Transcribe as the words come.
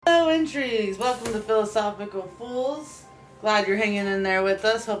entries. Welcome to Philosophical Fools. Glad you're hanging in there with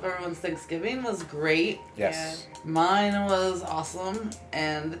us. Hope everyone's Thanksgiving was great. Yes. Mine was awesome.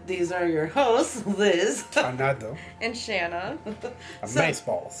 And these are your hosts, Liz. Another. And Shanna.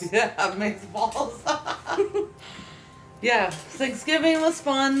 Amazeballs. Yeah, Amazeballs. Yeah, Thanksgiving was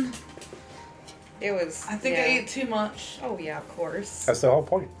fun. It was. I think I ate too much. Oh, yeah, of course. That's the whole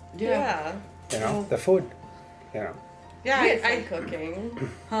point. Yeah. You know, the food. You know, Yeah, We had fun cooking.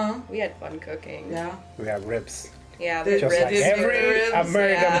 Huh? We had fun cooking. Yeah. we have ribs. Yeah, Just ribs. Like every ribs,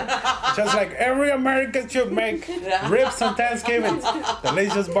 American, just like every American should make ribs on Thanksgiving.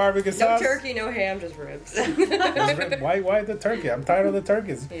 Delicious barbecue No sauce. turkey, no ham, just ribs. Just why the turkey? I'm tired of the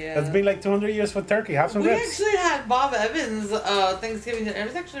turkeys. Yeah. It's been like 200 years for turkey. Have some We ribs. actually had Bob Evans Thanksgiving dinner. It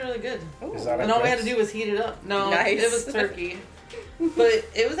was actually really good. Is that like And all we had to ribs? do was heat it up. No, Nice. it was turkey. But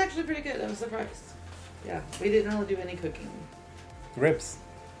it was actually pretty good. I was surprised. Yeah, we didn't really do any cooking. Ribs.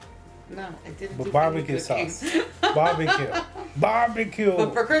 No, I didn't But do barbecue any cooking. sauce. Barbecue.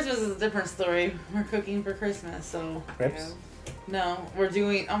 But for Christmas is a different story. We're cooking for Christmas, so Ribs. no, we're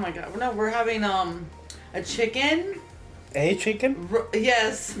doing. Oh my god, no, we're having a chicken. A chicken?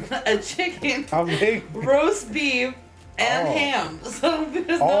 Yes, a chicken, How big? roast beef, and Oh. ham. So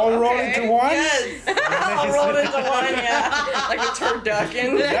there's All no, rolled okay. into one? Yes, all rolled into one. Yeah. Like a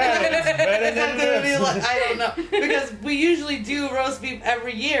turducken. That is better It's not than gonna be ribs. like, I don't know, because we usually do roast beef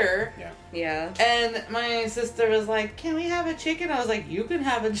every year. Yeah. Yeah. And my sister was like, "Can we have a chicken?" I was like, "You can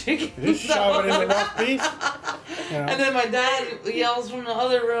have a chicken." Just shove it in the roast beef. You know, And then my dad yells from the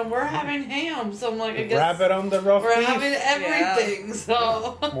other room, "We're having ham." So I'm like, I guess wrap it on the roast we're beef. having everything.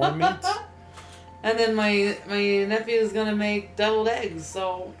 So More meat. and then my nephew is gonna make deviled eggs.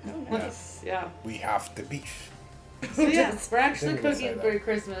 So Nice. yeah. We have the beef. So yeah, we're actually Didn't even say cooking that. for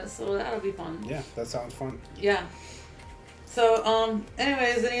Christmas. So that'll be fun. Yeah, that sounds fun. Yeah. So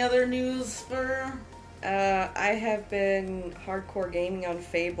anyways, any other news for? I have been hardcore gaming on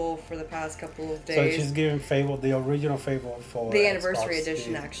Fable for the past couple of So days. she's giving Fable, the original Fable for The anniversary Xbox,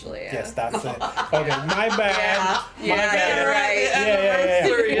 edition, the- actually. Yeah. Yes, that's it. Okay, my bad. Yeah, My bad. you're right. Yeah.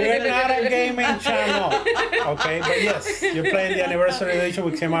 Anniversary. We're not a gaming channel. Okay, but yes, you're playing the anniversary edition,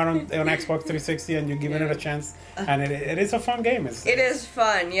 which came out on Xbox 360, and you're giving it a chance. And it is a fun game. It is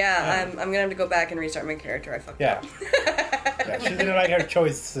fun, yeah. I'm gonna have to go back and restart my character. I fucked Yeah. up. Yeah, she didn't like her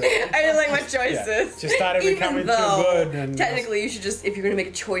choice. I didn't like my Yeah. choices. She started becoming too good. And technically, you should just, if you're gonna make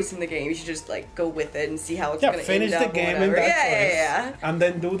a choice in the game, you should just like go with it and see how it's yeah, gonna finish end the up. game or in whatever. that choice. Yeah. And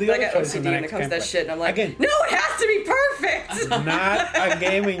then do the But I other got choice in OCD the when it next comes to that gameplay. shit, and I'm like, Again, no, it has to be perfect. not a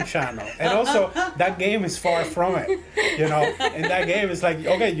gaming channel. And also, that game is far from it. You know, in that game, it's like,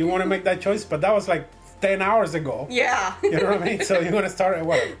 okay, you want to make that choice, but that was like 10 hours ago. Yeah. You know what I mean? So you're going to start at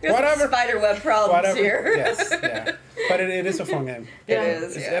whatever. There's some Whatever. spiderweb problems Whatever. here. Yes, yeah. But it is a fun game. Yeah. It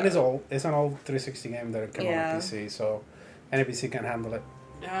is, It's, yeah. and it's old. It's an old 360 game that came Yeah. on PC, so any PC can handle it.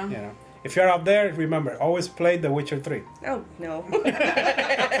 Yeah. You know, if you're out there, remember, always play The Witcher 3. Oh, no.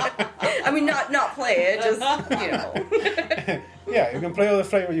 I mean, not play it, just, you know. Yeah, you can play all the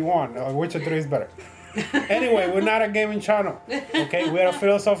flavor you want. Witcher 3 is better. Anyway, we're not a gaming channel. Okay, we are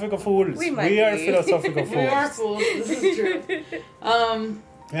philosophical fools. We might are be. philosophical We are fools. fools. This is true.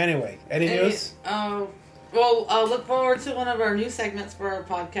 Anyway, any news? Well, look forward to one of our new segments for our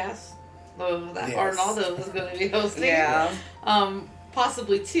podcast. That Yes. Arnaldo is going to be hosting. Yeah.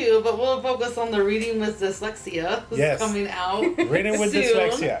 Possibly two, but we'll focus on the Reading with Dyslexia. This Yes. is coming out. Reading with soon.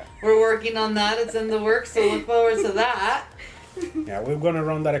 Dyslexia. We're working on that. It's in the works, so look forward to that. Yeah, we're gonna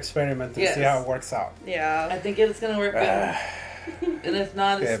run that experiment and Yes. see how it works out. I Yeah. think it's going to work good. And if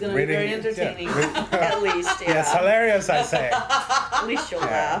not, it's Yeah, going to be very reading- entertaining. At least, yeah. Yeah, it's hilarious, I say. At least you'll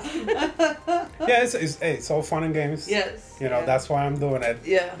Yeah. laugh. Yeah, it's all fun and games. Yes. You know, Yeah. that's why I'm doing it.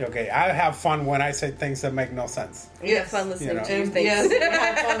 Yeah. Okay, I have fun when I say things that make no sense. You have fun listening You know. to you And things. yes,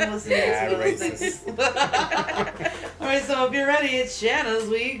 have fun listening Yeah, to those racist. things. Alright, so if you're ready, it's Shanna's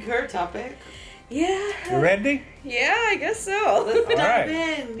week, her topic. You Yeah. ready? Yeah, I guess so. Let's All dive right.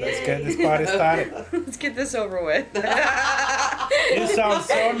 in. Let's Yay. get this party started. Let's get this over with. You sound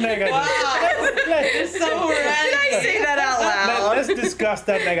so negative. Wow. You're so Did I ready. say that out loud? Let's discuss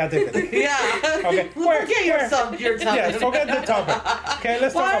that negativity. Yeah. Okay, Forget your topic. Yeah, forget the topic. Okay,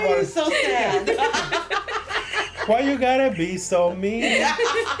 let's Why talk are about you it. so sad? Why you gotta be so mean?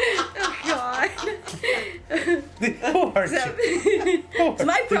 God. Who hurt you? So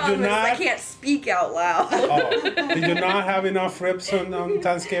my Did you problem is I not? can't speak out loud. Oh, did you not have enough ribs on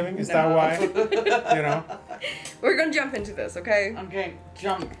Thanksgiving? Is that No. why? You know? We're gonna jump into this, okay? Okay,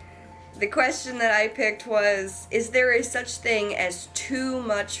 jump. The question that I picked was, is there a such thing as too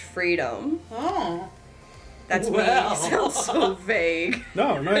much freedom? Oh. That's Well. me. Sounds so vague.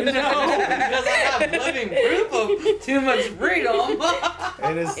 No, it is. No, because I have living proof of too much freedom.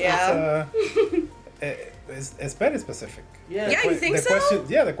 It is. Yeah. It's very specific. Yeah, you think the so? Question,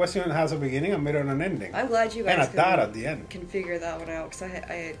 yeah, the question has a beginning, a middle, and an ending, I'm glad you and guys a dot at the end. can figure that one out because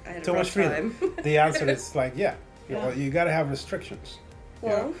I had Too a much rough freedom. time. The answer is like, yeah, Yeah. you gotta have restrictions. you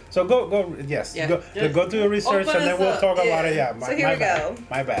Well, know? So go, yes, Yeah. go do your research, Open and then us we'll up, talk about yeah. it. Yeah, So here my we bad. go.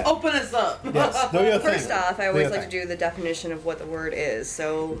 My bad. Open us up. Yes, do your thing. first off, I Do always your like to thing. do the definition of what the word is.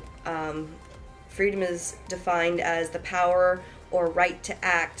 So, freedom is defined as the power or right to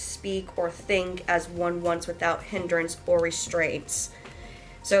act, speak, or think as one wants without hindrance or restraints.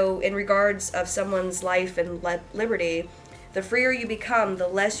 So, in regards of someone's life and liberty, the freer you become, the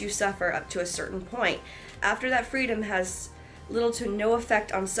less you suffer up to a certain point. After that freedom has little to no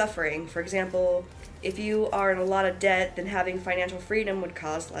effect on suffering. For example, if you are in a lot of debt, then having financial freedom would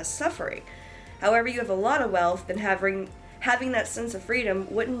cause less suffering. However, you have a lot of wealth, then having that sense of freedom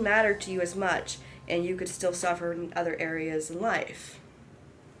wouldn't matter to you as much, and you could still suffer in other areas in life.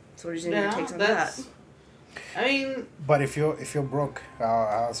 So what is your takes on that? I mean, But if you're broke,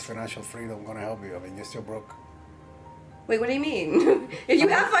 how's financial freedom gonna help you? I mean, you're still broke. Wait, what do you mean? If you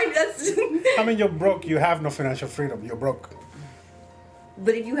have that's I mean, you're broke. You have no financial freedom. You're broke.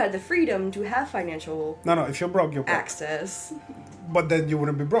 But if you had the freedom to have financial No. If you're broke, you're broke. access, But then you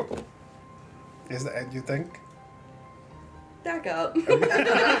wouldn't be broke. Is that you think? back up. I'm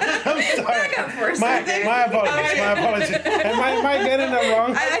sorry. Back up for a My second. apologies. My apologies. Am I getting it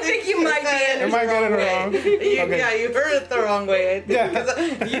wrong? I think you might be. Am I getting it wrong? Okay. Yeah, you heard it the wrong way. I think, Yeah.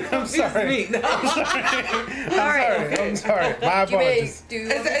 because you I'm confused sorry. me. No. I'm sorry. My You may apologies. do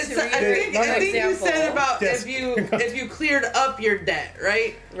I think you example. said about Yes. if you cleared up your debt,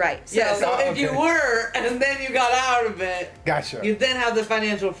 right? Right. So, Yeah. So if okay. you were and then you got out of it, Gotcha. you then have the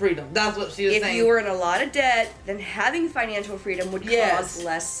financial freedom. That's what she was if saying. you were in a lot of debt, then having financial freedom would Yes. cause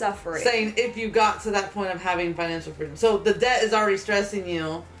less suffering. saying if you got to that point of having financial freedom. So the debt is already stressing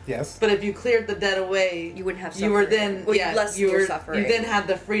you, Yes. but if you cleared the debt away, You wouldn't have You were suffering. then Well, yeah, lessen you your were suffering. you then had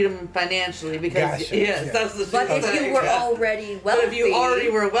the freedom financially because Gotcha, yes, yeah. that's the But if saying. you were Yeah. already But wealthy, if you already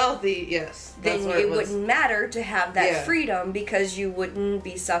were wealthy, yes, that's then where it was. wouldn't matter to have that Yeah. freedom because you wouldn't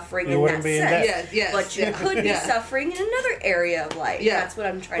be suffering You in wouldn't that be in sense. debt. Yes, yes, But you yeah. could be Yeah. suffering in another area of life. Yeah. That's what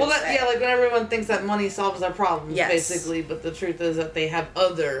I'm trying Well, to that, say. yeah, like when everyone thinks that money solves their problems, Yes. basically, but the truth is that they have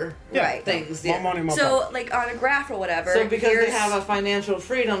other Yeah. Right. things. More Yeah. money, more So, problems. like on a graph or whatever. So because they here's- have a financial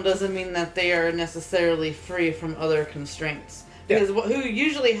freedom doesn't mean that they are necessarily free from other constraints. Yeah. Because who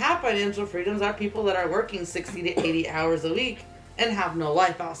usually have financial freedoms are people that are working 60 to 80 hours a week and have no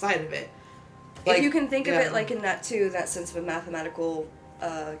life outside of it. if you can think of yeah. it like in that too, that sense of a mathematical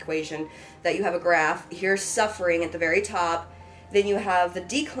equation, that you have a graph, here's suffering at the very top, then you have the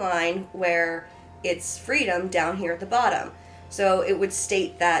decline where it's freedom down here at the bottom. So it would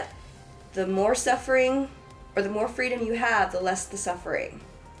state that the more suffering or the more freedom you have, the less the suffering.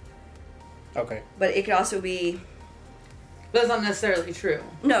 Okay. But it could also be That's not necessarily true.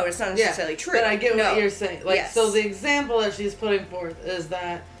 no, it's not necessarily true. But I get No. what you're saying. Like, Yes. so the example that she's putting forth is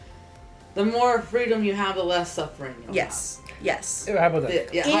that the more freedom you have, the less suffering you'll Yes. Yes. How about that?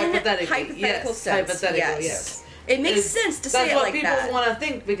 have. Yeah, In hypothetically. hypothetical yes. sense, Hypothetically, yes. yes. It makes It's- sense to say That's it what like people that. want to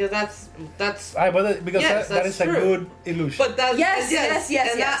think because that's Because Yes, that that's is a true. good illusion. But that's Yes, yes,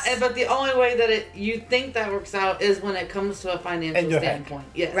 and yes. but the only way that you think that works out is when it comes to a financial In your head. standpoint.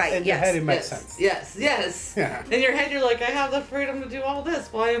 Yes. Right. in your yes, head, it makes Yes. sense. Yes. Yes. Yeah. In your head, you're like, I have the freedom to do all this.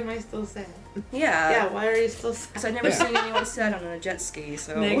 Why am I still sad? Yeah. Why are you still sad? So I've never Yeah. seen anyone sad on a jet ski,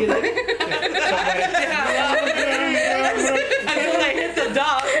 so Negative. Until they hit the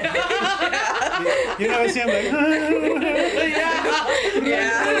dock. You know, see him like,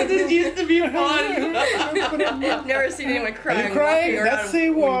 Yeah. This used to be fun. I've never seen anyone crying. crying? walking That's around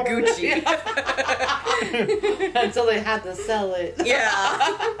seawater. with Gucci. Until they had to sell it.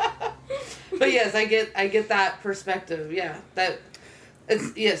 Yeah. But yes, I get that perspective. Yeah.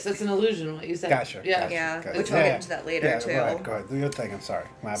 It's an illusion what you said. Gotcha. Yeah. Gotcha. Yeah, Gotcha. which we'll get into that later, yeah, too. Go ahead. Do your thing. I'm sorry.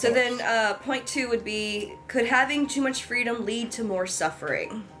 My So apologies. then, point 2 would be, could having too much freedom lead to more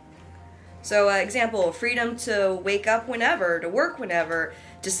suffering? So, example, freedom to wake up whenever, to work whenever,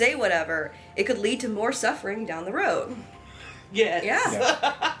 to say whatever. It could lead to more suffering down the road. Yes.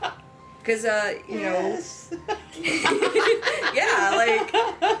 Yeah. Because, you know, Yes. yeah, like,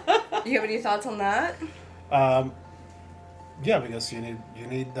 do you have any thoughts on that? Yeah, because you need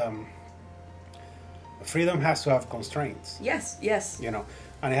freedom has to have constraints. Yes, yes. You know,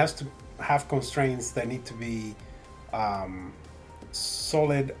 and it has to have constraints that need to be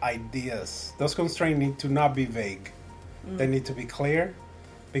solid ideas. Those constraints need to not be vague. They need to be clear,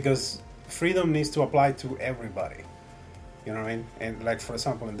 because freedom needs to apply to everybody. You know what I mean? And like, for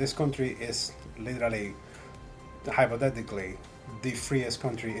example, in this country is literally, hypothetically, the freest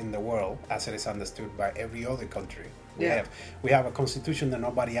country in the world, as it is understood by every other country. We have a constitution that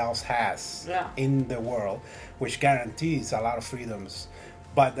nobody else has in the world, which guarantees a lot of freedoms.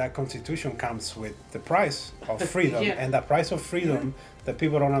 But that constitution comes with the price of freedom, and the price of freedom that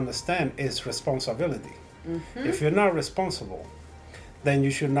people don't understand is responsibility. If you're not responsible, then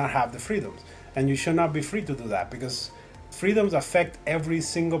you should not have the freedoms, and you should not be free to do that, because freedoms affect every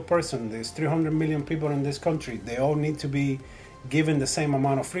single person. There's 300 million people in this country. They all need to be given the same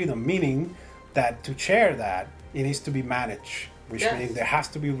amount of freedom, meaning that to share that, it needs to be managed, which means there has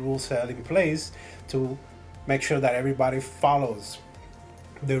to be rules set in place to make sure that everybody follows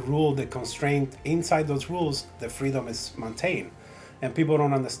the rule, the constraint. Inside those rules, the freedom is maintained. And people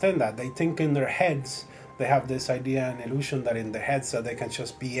don't understand that. They think in their heads, they have this idea and illusion that in their heads that they can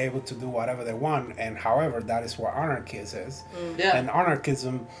just be able to do whatever they want. And however, that is what anarchism is. And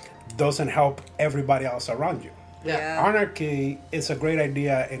anarchism doesn't help everybody else around you. Anarchy is a great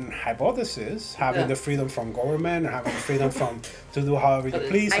idea in hypothesis, having the freedom from government, having the freedom to do however you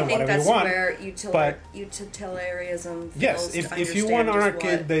please and whatever you want. I think that's where utilitarianism fails. Yes, if you want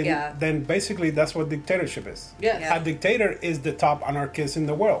anarchy, then basically that's what dictatorship is. A dictator is the top anarchist in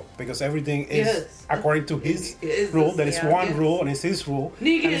the world, because everything is according to his rule. There is one rule, and it's his rule.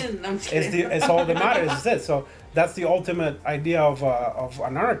 It's all that matters. Is it. So that's the ultimate idea of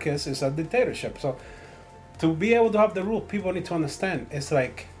anarchist, is a dictatorship. So to be able to have the rule, people need to understand. It's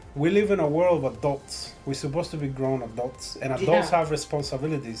like, we live in a world of adults. We're supposed to be grown adults. And adults have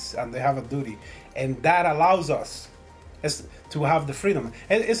responsibilities, and they have a duty. And that allows us to have the freedom.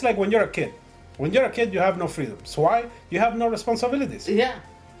 It's like when you're a kid. When you're a kid, you have no freedoms. Why? You have no responsibilities.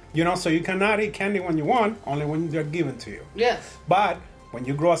 You know, so you cannot eat candy when you want, only when they're given to you. But when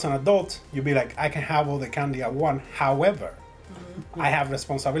you grow as an adult, you'll be like, I can have all the candy I want. However, I have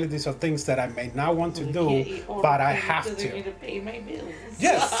responsibilities of things that I may not want to do, but I have to. I need to pay my bills.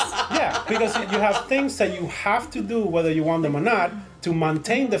 Yes, because you have things that you have to do, whether you want them or not, to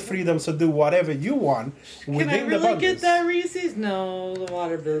maintain the freedom to do whatever you want within the boundaries. Can I really get that Reese's? No, the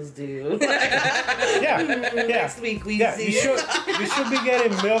water bills do. Next week we see. You should be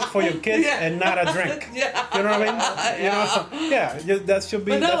getting milk for your kids and not a drink. You know what I mean? You know, that should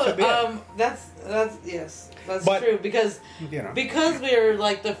be. That's yes. That's true, because we are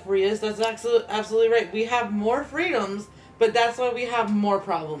like the freest. That's absolutely right. We have more freedoms, but that's why we have more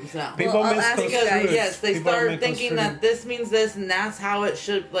problems now. People they start thinking that this means this, and that's how it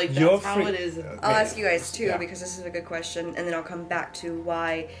should. Like that's how it is. I'll ask you guys too, because this is a good question, and then I'll come back to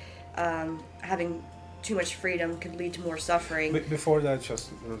why having too much freedom could lead to more suffering. Before that, just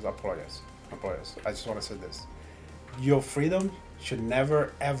apologize. I just want to say this: your freedom should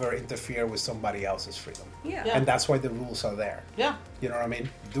never ever interfere with somebody else's freedom. And that's why the rules are there. You know what I mean?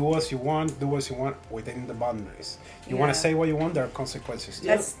 Do as you want within the boundaries. You want to say what you want, there are consequences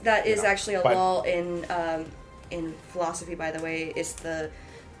to it. That is actually a law in philosophy, by the way. It's the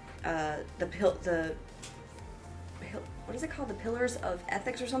what is it called? The pillars of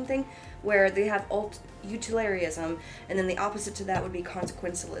ethics or something, where they have utilitarianism, and then the opposite to that would be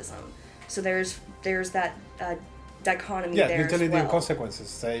consequentialism. So there's that dichotomy there utility as well. and consequences,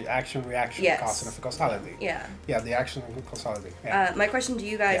 say action, reaction, cause and causality. The action and causality. My question to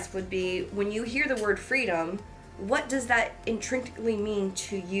you guys would be, when you hear the word freedom, what does that intrinsically mean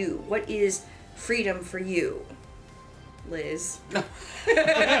to you? What is freedom for you, Liz? What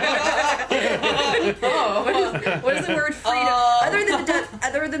is the word freedom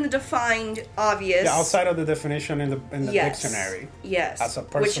other than the defined obvious? Outside of the definition in the dictionary. As a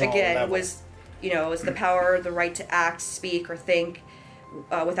personal which again level. was the power, the right to act, speak, or think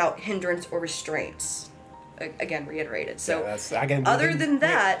without hindrance or restraints. Again, reiterated. So, other than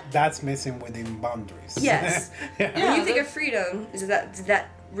that, that's missing within boundaries. Yes. When you think of freedom, does that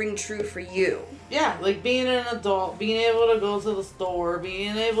ring true for you? Yeah, like being an adult, being able to go to the store,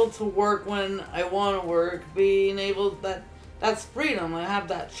 being able to work when I want to work, being able that's freedom. I have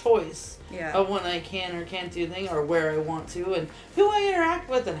that choice of when I can or can't do things, or where I want to, and who I interact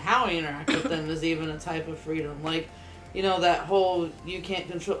with and how I interact with them is even a type of freedom. Like, that whole you can't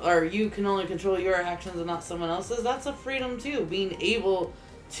control, or you can only control your actions and not someone else's. That's a freedom too. Being able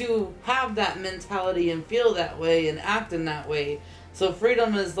to have that mentality and feel that way and act in that way. So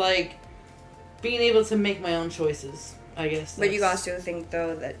freedom is like being able to make my own choices, I guess. But you also think,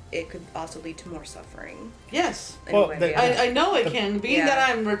 though, that it could also lead to more suffering. Yes. Well, I know it can. Being that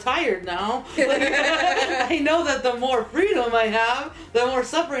I'm retired now, I know that the more freedom I have, the more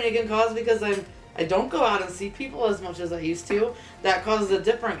suffering it can cause, because I don't go out and see people as much as I used to. That causes a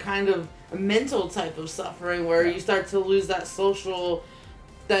different kind of mental type of suffering where you start to lose that social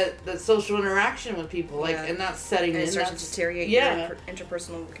interaction with people, and that's setting in. It starts to deteriorate your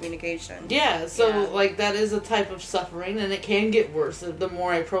interpersonal communication. Yeah, so like that is a type of suffering, and it can get worse the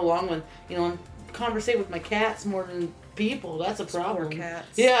more I prolong. When I conversate with my cats more than people, that's a problem. Poor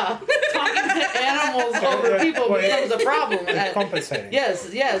cats. Yeah, talking to animals over people becomes a problem. Compensating. Yes,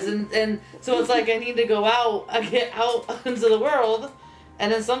 and so it's like I need to go out, I get out into the world.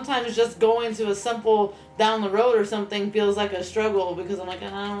 And then sometimes just going to a simple down the road or something feels like a struggle because I'm like,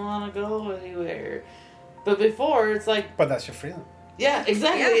 I don't want to go anywhere. But before, it's like... But that's your freedom. Yeah,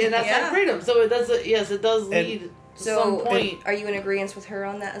 exactly. And that's my freedom. So it does, it does lead to some point. Are you in agreement with her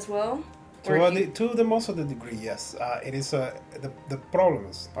on that as well? To the most of the degree, yes. It is the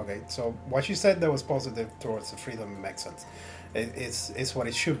problems. Okay, so what you said that was positive towards the freedom makes sense. It's what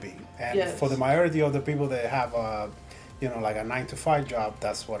it should be. And for the majority of the people that have... like a 9-to-5 job,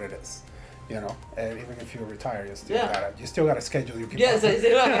 that's what it is. And even if you retire, you still gotta schedule your people. Yes, I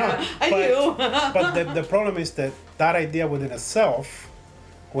do. I do. But the problem is that idea within itself,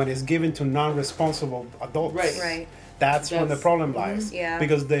 when it's given to non-responsible adults, right. That's when the problem lies. Yeah.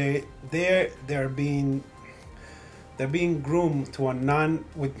 Because they're being groomed to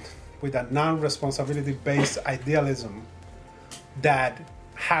with a non-responsibility based idealism that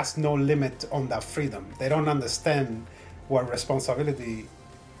has no limit on that freedom. They don't understand what responsibility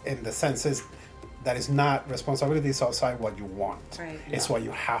in the sense is that is not responsibility is outside what you want. Right. It's what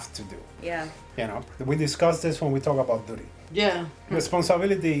you have to do. Yeah. We discuss this when we talk about duty. Yeah.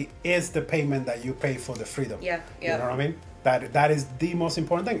 Responsibility is the payment that you pay for the freedom. Yeah. You know what I mean? That is the most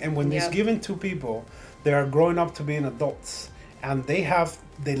important thing. And when it's given to people, they are growing up to being adults and they have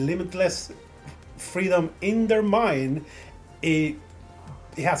the limitless freedom in their mind. It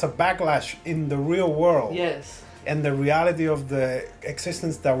has a backlash in the real world. Yes. And the reality of the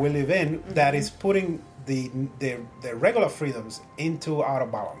existence that we live in that is putting the regular freedoms into out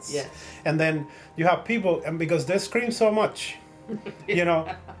of balance. Yes. And then you have people, and because they scream so much,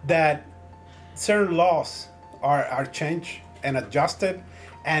 that certain laws are changed and adjusted.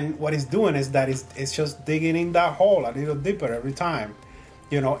 And what it's doing is that it's just digging in that hole a little deeper every time,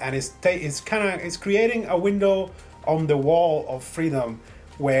 and it's creating a window on the wall of freedom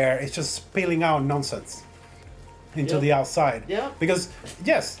where it's just spilling out nonsense into the outside. Yeah. Because,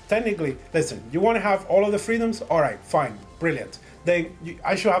 yes, technically, listen, you want to have all of the freedoms? All right, fine, brilliant. Then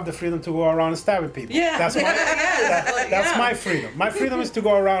I should have the freedom to go around stabbing people. Yeah. That's my freedom. My freedom is to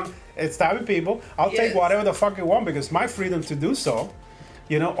go around stabbing people. I'll take whatever the fuck I want because my freedom to do so.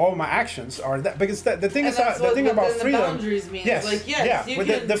 All my actions are that because the thing is the thing about freedom. The boundaries mean. Yes, you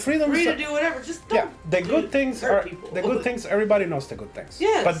can the freedom free to do whatever. Just don't. The good things are people. the good things. Everybody knows the good things.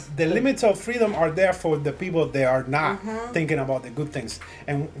 Yes. But the limits of freedom are there for the people that are not thinking about the good things.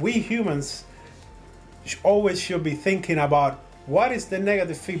 And we humans always should be thinking about what is the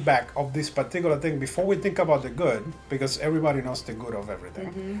negative feedback of this particular thing before we think about the good, because everybody knows the good of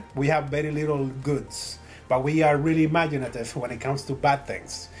everything. We have very little goods. But we are really imaginative when it comes to bad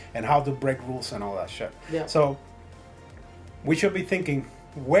things and how to break rules and all that shit. Yeah. So we should be thinking,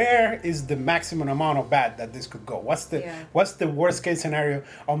 where is the maximum amount of bad that this could go? What's the worst case scenario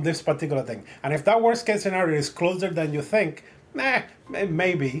on this particular thing? And if that worst case scenario is closer than you think,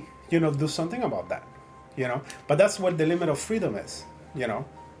 maybe, do something about that. But that's what the limit of freedom is,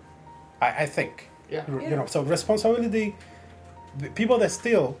 I think. Yeah. So responsibility, the people that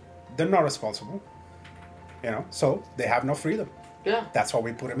steal, they're not responsible. So they have no freedom. Yeah. That's why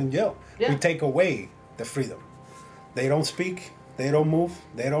we put them in jail. Yeah. We take away the freedom. They don't speak. They don't move.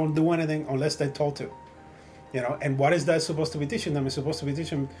 They don't do anything unless they're told to. And what is that supposed to be teaching them? It's supposed to be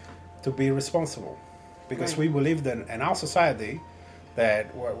teaching them to be responsible. Because we believe that in our society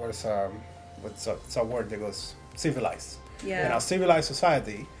that what's a word that goes civilized. Yeah. In our civilized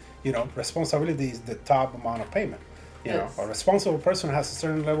society, responsibility is the top amount of payment. A responsible person has a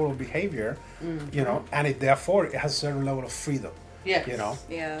certain level of behavior, and therefore it has a certain level of freedom. Yes.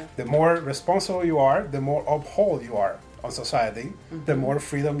 Yeah. The more responsible you are, the more uphold you are on society, the more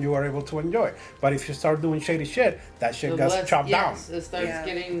freedom you are able to enjoy. But if you start doing shady shit, that shit gets chopped down. It starts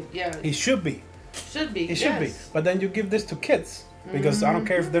getting, It should be. It should be. But then you give this to kids. Because I don't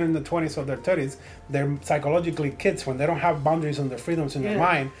care if they're in the 20s or their 30s, they're psychologically kids. When they don't have boundaries on their freedoms in their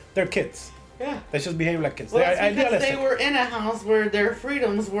mind, they're kids. Yeah. They just behave like kids. Well, that's because they were in a house where their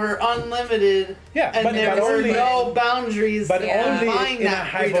freedoms were unlimited. Yeah, and there were no boundaries. But only in a freedom.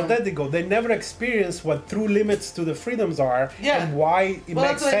 hypothetical. They never experienced what true limits to the freedoms are and why it makes sense. Well,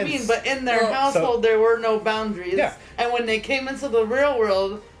 that's what I mean. But in their household, there were no boundaries. Yeah. And when they came into the real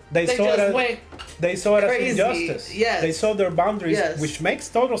world, They saw it as injustice. Yes. They saw their boundaries, which makes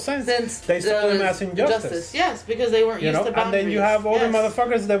total sense. They saw them as injustice. Yes, because they weren't used to boundaries. And then you have all the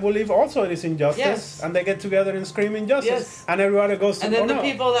motherfuckers that believe also it is injustice, and they get together and scream injustice, and everybody goes to. And then the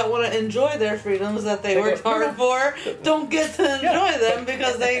people that want to enjoy their freedoms that they worked hard for don't get to enjoy them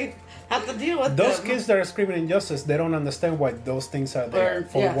because they have to deal with those kids that are screaming injustice. They don't understand why those things are there.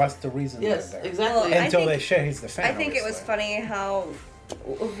 What's the reason they're there? Exactly. Well, until they share he's the fan. I think it was funny how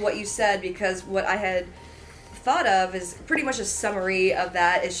what you said, because what I had thought of is pretty much a summary of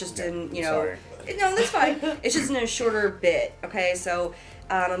that. It's just in Sorry. No, that's fine. It's just in a shorter bit. Okay, so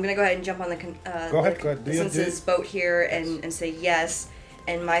I'm gonna go ahead and jump on the consensus boat here and say yes,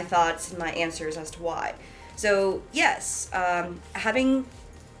 and my thoughts and my answers as to why. So yes, having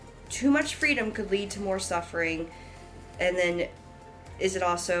too much freedom could lead to more suffering, and then is it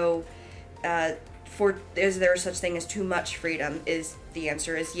also is there such thing as too much freedom? The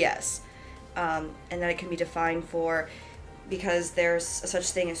answer is yes, and that it can be defined because there's such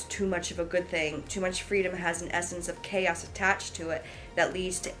thing as too much of a good thing. Too much freedom has an essence of chaos attached to it that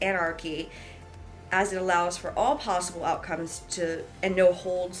leads to anarchy, as it allows for all possible outcomes and no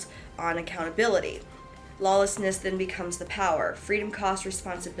holds on accountability. Lawlessness then becomes the power. Freedom costs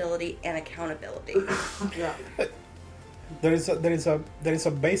responsibility and accountability. Yeah. There is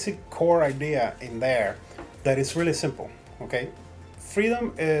a basic core idea in there that is really simple. Okay,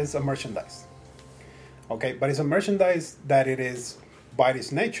 freedom is a merchandise. Okay, but it's a merchandise that it is by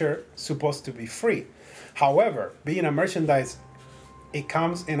its nature supposed to be free. However, being a merchandise, it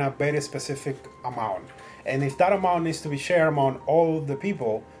comes in a very specific amount, and if that amount needs to be shared among all the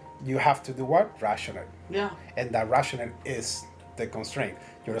people, you have to do what? Ration it. Yeah. And that rationing is the constraint.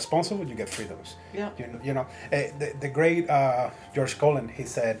 You're responsible, you get freedoms. Yeah. You know, the great George Colin, he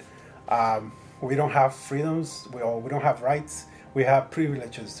said, we don't have freedoms, we don't have rights, we have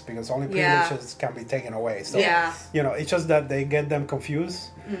privileges, because only privileges can be taken away. So, it's just that they get them confused,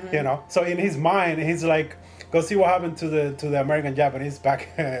 So in his mind, he's like, go see what happened to the American Japanese back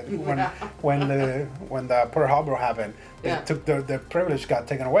when the Pearl Harbor happened. They took their privilege got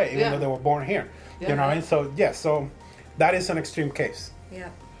taken away, even though they were born here. You know what I mean? So so that is an extreme case.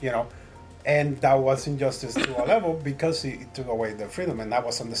 Yeah. And that was injustice to a level because it took away their freedom, and that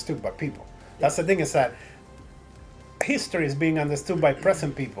was understood by people. That's the thing, is that history is being understood by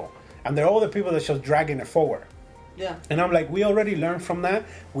present people, and they're all the people that just dragging it forward. Yeah. And I'm like, we already learned from that.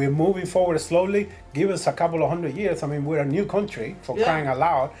 We're moving forward slowly. Give us a couple of 100 years. I mean, we're a new country, for crying out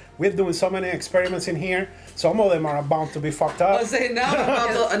loud. We're doing so many experiments in here. Some of them are bound to be fucked up. I was saying, now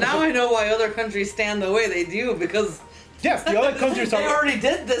I know why other countries stand the way they do, because yes, the other countries they already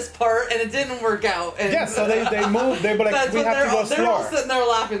did this part and it didn't work out. And yes, so they moved. They were like, we have to go slower. They're all sitting there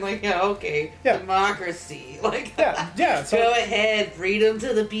laughing like, democracy. Like, so go ahead, freedom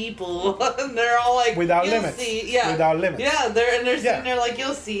to the people. And they're all like, without limits. Without limits. Yeah, they're sitting there like,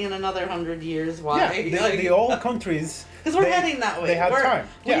 you'll see in another 100 years why. Yeah, the old countries. Because we're heading that way. They have time.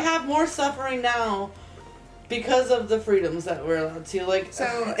 We have more suffering now because of the freedoms that we're allowed to.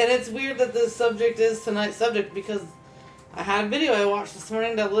 And it's weird that this subject is tonight's subject, because I had a video I watched this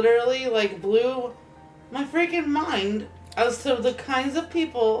morning that literally blew my freaking mind as to the kinds of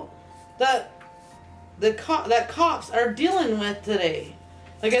people that that cops are dealing with today.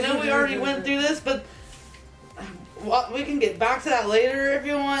 I know we already went through this, but we can get back to that later if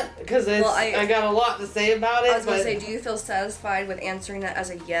you want, because I got a lot to say about it. I was going to say, do you feel satisfied with answering that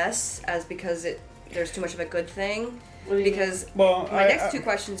as a yes, as because there's too much of a good thing? Because my next two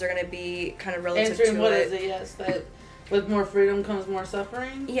questions are going to be kind of relative to what is a yes, that with more freedom comes more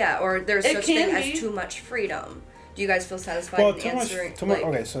suffering? Yeah, or there's such thing as too much freedom. Do you guys feel satisfied with answering?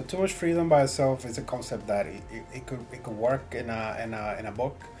 Okay, so too much freedom by itself is a concept that it could work in a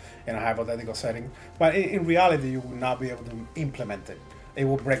book, in a hypothetical setting, but in reality you will not be able to implement it. It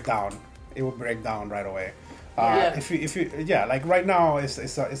will break down. It will break down right away. If you like right now it's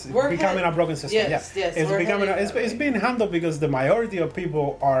becoming a broken system. Yes, it's becoming it's being handled because the majority of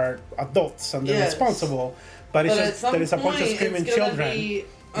people are adults and they're responsible, but there is a bunch of screaming children.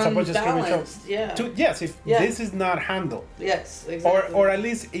 It's a bunch of screaming children. This is not handled. Yes, exactly. Or at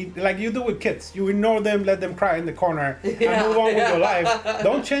least like you do with kids, you ignore them, let them cry in the corner, and move on with your life.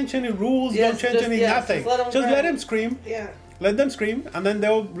 Don't change any rules. Don't change nothing. Just let them scream. Yeah. Let them scream, and then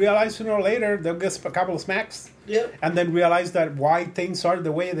they'll realize sooner or later they'll get a couple of smacks, and then realize that why things are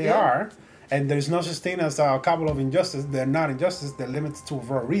the way they are, and there's no such thing as a couple of injustices. They're not injustice. They're limited to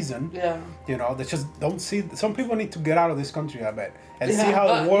for a reason. Yeah. They just don't see. Some people need to get out of this country, I bet, and see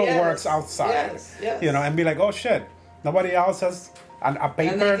how the world works outside. Yes. And be like, oh shit, nobody else has a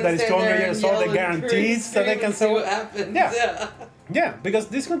paper that is 200 years old that guarantees that they can sell it. Yeah, because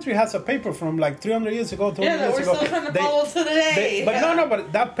this country has a paper from like 300 years ago, 200 Yeah, years we're ago. still trying to follow today.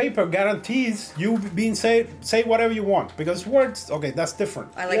 But that paper guarantees you being say whatever you want, because words, okay, that's different.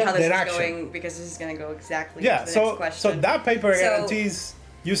 I like how this is action. going, because this is going to go exactly Yeah, to the so next question. so that paper guarantees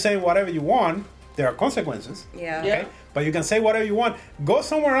you say whatever you want. There are consequences. Yeah. Okay, Yeah. but you can say whatever you want. Go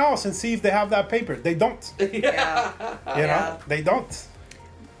somewhere else and see if they have that paper. They don't. Yeah. You know, they don't.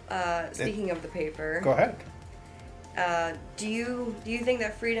 Speaking of the paper, Go ahead. do you think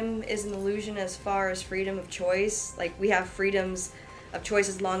that freedom is an illusion as far as freedom of choice? Like, we have freedoms of choice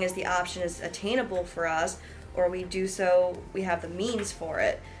as long as the option is attainable for us, or we do so, we have the means for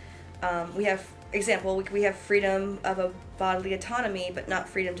it. We have freedom of a bodily autonomy, but not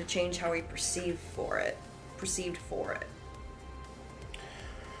freedom to change how we perceived for it.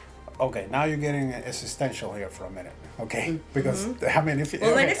 Okay, now you're getting existential here for a minute, okay? Because I mean, if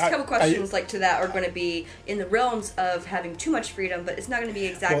Well, my next couple questions to that are going to be in the realms of having too much freedom, but it's not going to be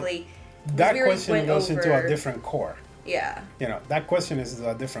exactly. that we already question went goes into over- a different core. Yeah. You know, that question is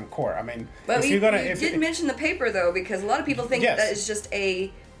a different core. I mean, But if we, you're gonna, you if did mention the paper though, because a lot of people think Yes. that it's just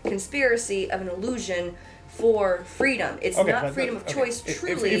a conspiracy of an illusion for freedom. It's okay, not but- freedom of okay, choice.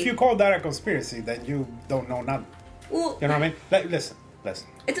 Truly, if you call that a conspiracy, then you don't know nothing. well, You know what I mean? Like, listen.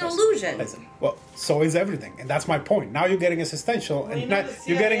 it's an illusion. Listen. Well, so is everything, and that's my point. Now you're getting existential, Well, and you know, not, the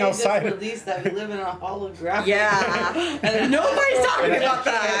you're getting CIA just outside. released that we live in a holographic. Yeah. And Nobody's talking about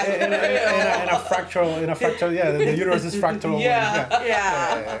that. in a fractal, yeah. The universe is fractal. Yeah.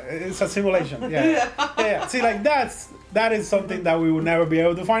 Yeah. It's a simulation. Yeah. See, like that is something that we would never be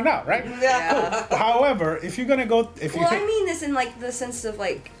able to find out, right? Yeah. However, if you're gonna go, if you Well, think, I mean this in like the sense of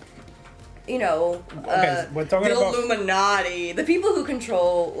like, you know, Okay, we're talking the about- Illuminati, the people who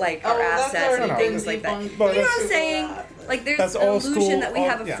control like our Oh, that's assets already and been things like that. debunked. You But know what that's- I'm saying? Like, there's That's an old illusion school, that we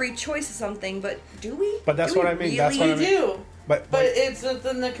have a yeah. free choice of something, but do we? But that's Do what we I mean, that's really? what I we mean. do. but But it's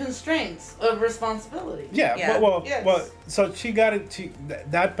within the constraints of responsibility. yeah, Yeah. well, Yes. so she got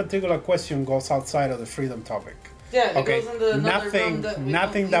it. That particular question goes outside of the freedom topic. Yeah, it Okay, goes into another nothing, realm that we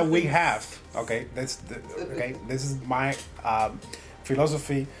nothing don't that we use. have. Okay, this is my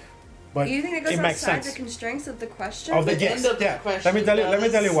philosophy. But Do you think it goes it makes outside sense. the constraints of the question? Of the The yes, end of the yeah. question Let me tell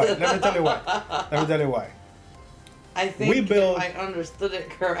you why. does. Let me tell you why. I think We build- I understood it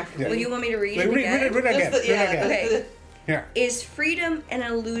correctly. Yeah. Well, you want me to read it Read again? it again. Just the- Read it again. Okay. Here. Is freedom an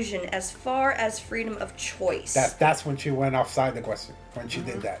illusion as far as freedom of choice? That's when she went outside the question. When she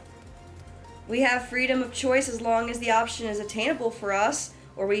did that. We have freedom of choice as long as the option is attainable for us,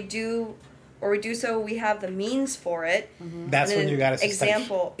 or we do so we have the means for it. That's And when an you got to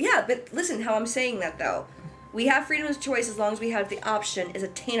example. Yeah, but listen how I'm saying that though. We have freedom of choice as long as we have the option is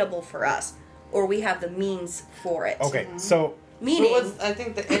attainable for us, or we have the means for it. Okay, so Meaning, I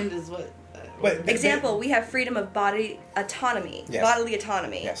think the end is what. But- example, we have freedom of bodily autonomy, Yes. bodily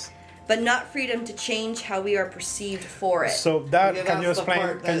autonomy, yes. but not freedom to change how we are perceived for it. So that Yeah, can you that's the explain?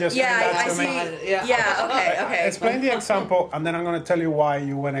 part Can you that- explain yeah, that I to see. me? Yeah. Okay. Explain the example, and then I'm going to tell you why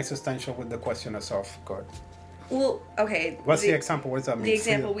you went existential with the question itself. Go ahead. Well, okay. What's the example? What does that mean? The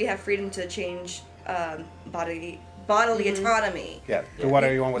example, we have freedom to change bodily autonomy. Yeah, do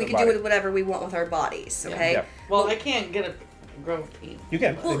whatever you want with We the can body. do with whatever we want with our bodies. Okay. Yeah. Well, I can't get a grow penis. You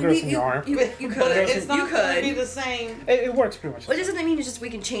can. Well, it grows in your arm. you But could. it's not You going to be could. the same. It works pretty much. What doesn't that mean is just we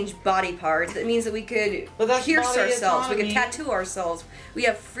can change body parts. That means that we could But that's pierce body ourselves. We autonomy. can tattoo ourselves. We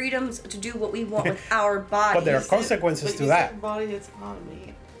have freedoms to do what we want with our bodies. But there are consequences But to you that. said body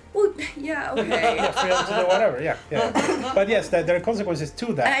autonomy. Well, yeah, okay. Yeah, freedom to do whatever. Yeah. But yes, there are consequences to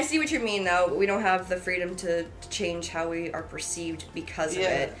And that. I see what you mean, though. We don't have the freedom to change how we are perceived because of Yeah.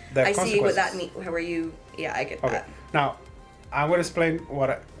 it. There are I see what that consequences. means. Where you, yeah, I get Okay. that. Now, I'm going to explain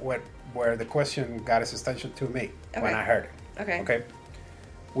where the question got its attention to me when Okay. I heard it. Okay. Okay.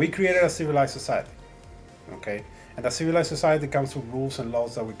 We created a civilized society. Okay. And the civilized society comes with rules and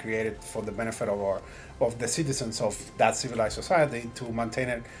laws that we created for the benefit of the citizens of that civilized society to maintain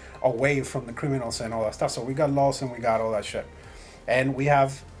it away from the criminals and all that stuff. So we got laws and we got all that shit. And we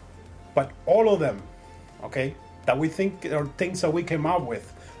have, but all of them, okay, that we think are things that we came up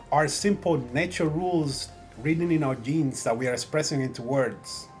with are simple nature rules written in our genes that we are expressing into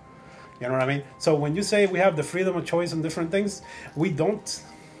words. You know what I mean? So when you say we have the freedom of choice on different things, we don't.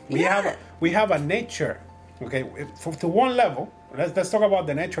 Yeah. We have a nature. Okay, to one level. Let's talk about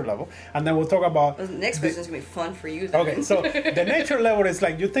the nature level, and then we'll talk about. The next question is gonna be fun for you. Then. Okay, so the nature level is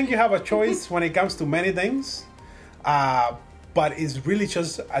like you think you have a choice when it comes to many things, but it's really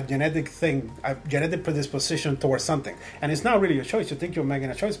just a genetic thing, a genetic predisposition towards something, and it's not really a choice. You think you're making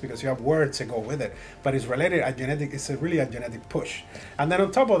a choice because you have words that go with it, but it's related. It's really a genetic push, and then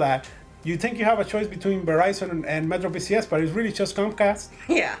on top of that, you think you have a choice between Verizon and Metro PCS, but it's really just Comcast.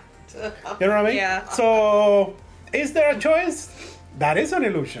 Yeah. You know what I mean? Yeah. So, is there a choice? That is an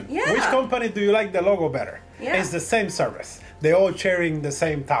illusion. Yeah. Which company do you like the logo better? Yeah. It's the same service. They're all sharing the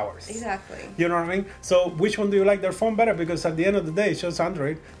same towers. Exactly. You know what I mean? So which one do you like their phone better? Because at the end of the day, it's just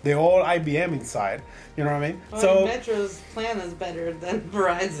Android. They're all IBM inside. You know what I mean? Well, so Metro's plan is better than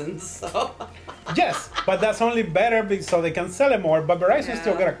Verizon's, so. yes, but that's only better so they can sell it more. But Verizon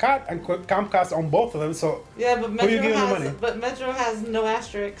still got a cut and Comcast on both of them. So yeah, but who you giving the money? Metro has no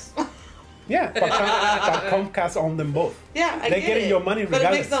asterisks. Yeah, but Comcast own them both. Yeah, They're getting your money regardless.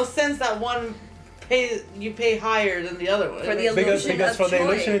 But it makes no sense that one you pay higher than the other one. For the illusion because for of the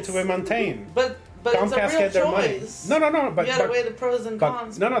illusion choice. to be maintained. But Comcast it's a real get their choice. money. No, but you gotta weigh the pros and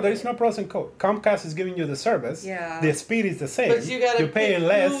cons. No, there is no pros and cons. Comcast is giving you the service. Yeah. The speed is the same. But you gotta pay pick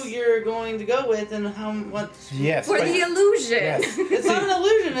less. who you're going to go with and how much. Yes. For the illusion. Yes. It's not an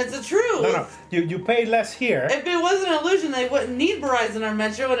illusion. It's a truth. No. You pay less here. If it wasn't an illusion, they wouldn't need Verizon or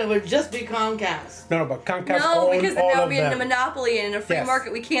Metro, and it would just be Comcast. No, but Comcast No, because then all that of would be in a them. monopoly, and in a free Yes.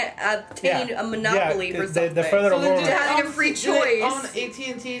 market, we can't obtain a monopoly for something. The federal So then do government. they Having a own- free do they choice. own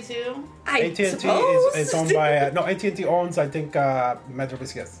AT&T too? AT&T suppose. is owned by no AT&T owns I think Metro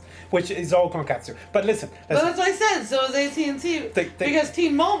PCS, which is all Comcast too. But listen, But that's what I said. So is AT&T because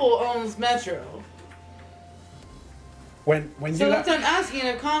T-Mobile owns Metro. when So you that's what I'm asking.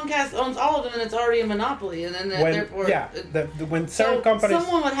 If Comcast owns all of them, then it's already a monopoly, and then therefore, when certain companies,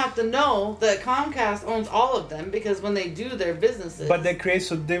 someone would have to know that Comcast owns all of them because when they do their businesses, but they create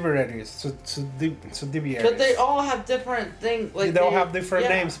subsidiaries. But they all have different things. Like they all have different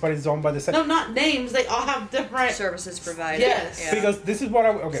names, but it's owned by the same. No, not names. They all have different services provided. Yes. Yeah. Because this is what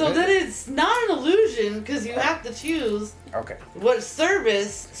okay. So then it's not an illusion because you have to choose Okay. what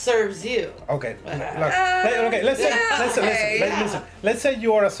service serves you. Okay. Listen. Let's say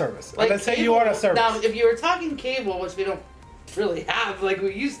you are a service. Like let's say cable, you are a service. Now, if you were talking cable, which we don't really have like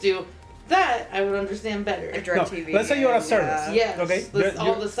we used to, that I would understand better. Like DirecTV. Let's say you're a service. Yes. Okay.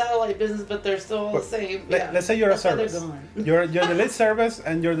 All the satellite business, but they're still all the same. Let's say you're a That's why they're service. gone. You're the lead service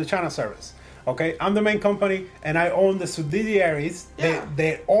and you're the channel service. Okay, I'm the main company and I own the subsidiaries. Yeah.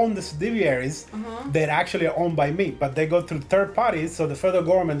 They own the subsidiaries that actually are owned by me, but they go through third parties, so the federal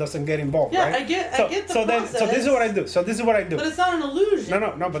government doesn't get involved. Yeah, right? I get the so process. so this is what I do. But it's not an illusion.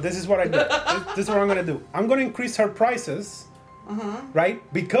 No, but this is what I do. This is what I'm gonna do. I'm gonna increase her prices. Right?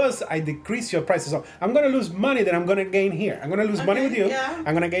 Because I decrease your prices. So I'm gonna lose money that I'm gonna gain here. I'm gonna lose money with you. Yeah.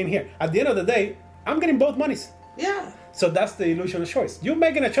 I'm gonna gain here. At the end of the day, I'm getting both monies. Yeah. So that's the illusion of choice. You're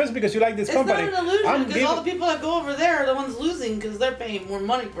making a choice because you like this It's company. not an illusion because all the people that go over there are the ones losing because they're paying more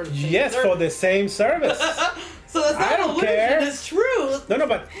money for the same Yes, service. for the same service. So it's not I an don't illusion, care. it's truth. No,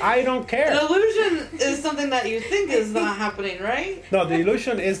 but I don't care. An illusion is something that you think is not happening, right? No, the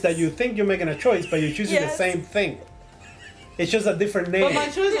illusion is that you think you're making a choice, but you're choosing the same thing. It's just a different name. But my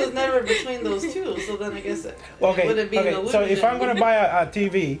choice was never between those two, so then I guess it Okay, wouldn't be an illusion. so if I'm going to buy a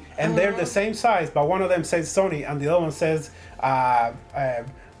TV and they're the same size, but one of them says Sony and the other one says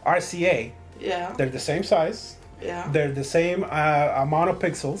RCA, yeah, they're the same size, yeah, they're the same amount of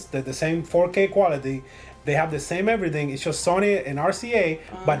pixels, they're the same 4K quality, they have the same everything. It's just Sony and RCA,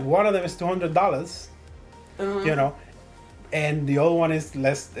 but one of them is $200, you know, and the other one is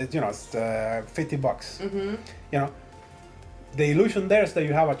less, it's $50. You know, the illusion there is that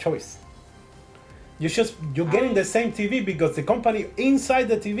you have a choice. You're getting the same TV because the company inside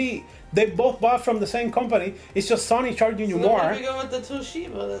the TV, they both bought from the same company. It's just Sony charging you more. If you go with the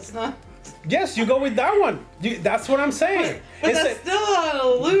Toshiba, that's not. Yes, you go with that one. That's what I'm saying. But that's still an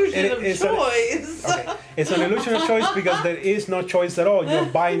illusion of choice. Okay, it's an illusion of choice because there is no choice at all. You're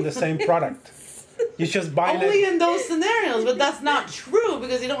buying the same product. You're just buying Only in those scenarios, but that's not true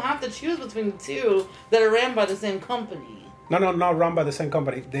because you don't have to choose between the two that are ran by the same company. No, not run by the same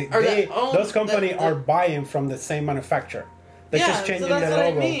company. Those companies are buying from the same manufacturer. They're just changing the logo. What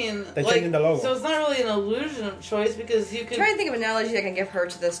I mean. They're changing the logo. So it's not really an illusion of choice because you can. I'm trying to think of an analogy I can give her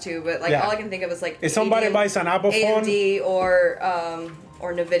to this too, but all I can think of is like if somebody buys an Apple phone, AMD or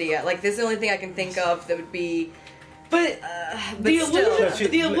Nvidia. Like this is the only thing I can think of that would be. But the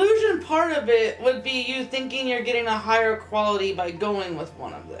illusion part of it would be you thinking you're getting a higher quality by going with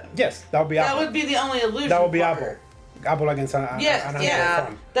one of them. Yes, that would be Apple. That would be the only illusion. That would be part. Apple. Apple against an Android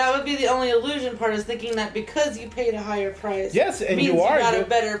phone. That would be the only illusion part is thinking that because you paid a higher price. Yes, and means you got a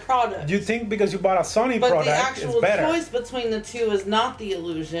better product. You think because you bought a Sony but product, the actual it's better. choice between the two is not the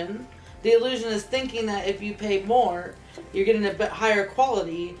illusion. The illusion is thinking that if you pay more, you're getting a bit higher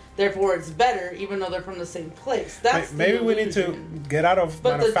quality. Therefore, it's better, even though they're from the same place. That's maybe we need to get out of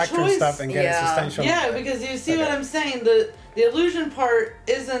manufacturing stuff and get existential. Yeah, because you see what I'm saying. The illusion part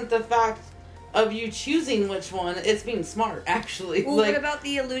isn't the fact of you choosing which one. It's being smart, actually. Well, what about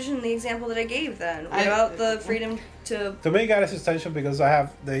the illusion, the example that I gave then? What about the freedom to... To me, got existential because I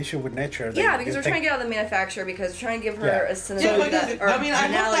have the issue with nature. Yeah, because we're trying to get out of the manufacturer because we're trying to give her a cynical... I hope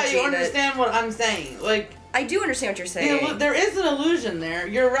that you understand what I'm saying. Like, I do understand what you're saying. There is an illusion there.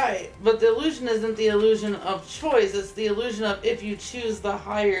 You're right. But the illusion isn't the illusion of choice. It's the illusion of if you choose the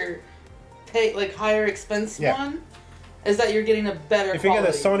higher expense one, is that you're getting a better if quality. You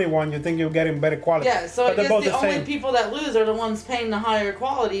get a Sony one, you think you're getting better quality. Yeah, so I guess the only people that lose are the ones paying the higher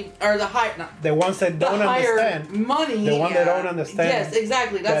quality, or the ones that don't understand. Money. The one that don't understand. Yes,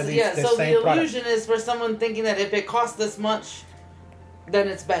 exactly. That's so the illusion is for someone thinking that if it costs this much, then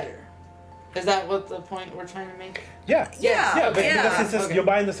it's better. Is that what the point we're trying to make? Yeah. Because it's just you're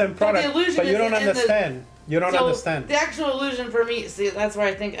buying the same product, but you don't understand. You don't understand. The actual illusion for me, see, that's where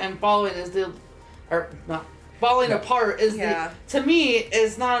I think I'm following falling apart is to me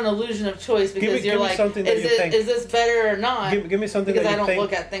is not an illusion of choice because you're like, is this better or not? Give me something because that you I don't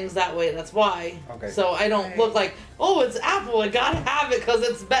look at things that way. That's why. Okay. So I don't look like, oh, it's Apple. I gotta have it because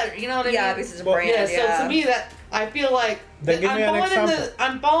it's better. You know what I mean? Yeah, because it's a brand. Yeah. So to me, that I feel like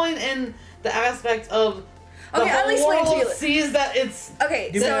I'm falling in the aspect of. The whole world sees that it's that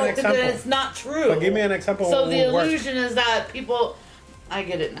it's not true. But give me an example. So the illusion is that people. I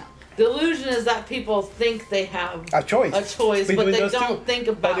get it now. The illusion is that people think they have a choice, but they don't think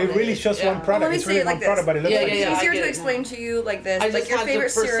about it. But it really is just one product. It's really one product, but it looks like it's easier to explain to you like this. Like your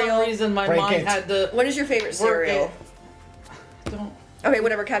favorite cereal. For some reason, my mind had to. What is your favorite cereal? Don't. Okay,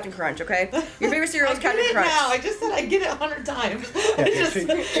 whatever, Captain Crunch, okay? Your favorite cereal is Captain Crunch. Now. I just said I get it 100 times.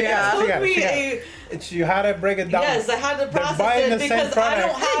 You had to break it down. Yes, I had to process it because I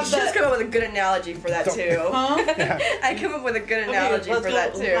don't have just come up with a good analogy for that, too. I come up with a good analogy for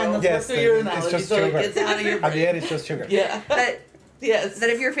that, too. Yes, your analogy, it's just sugar. It gets out of your brain. At the end, it's just sugar. Yeah. Yes.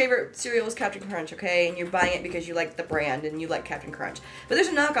 That if your favorite cereal is Captain Crunch, okay, and you're buying it because you like the brand and you like Captain Crunch. But there's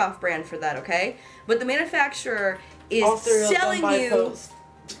a knockoff brand for that, okay? But the manufacturer is selling you... Post.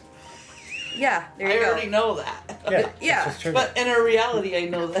 Yeah, there you go. I already know that. Yeah. But in a reality, I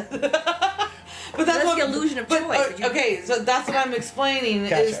know that. But that's the illusion of choice. Okay, so that's what I'm explaining.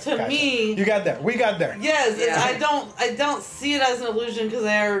 Me, you got there. We got there. Yes, I don't see it as an illusion because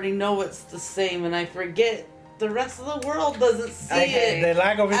I already know it's the same, and I forget the rest of the world doesn't see it. The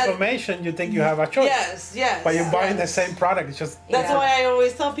lack of information, you think you have a choice. Yes. But you're buying the same product. It's just that's why I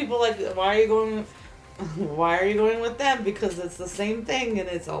always tell people like, why are you going with them? Because it's the same thing and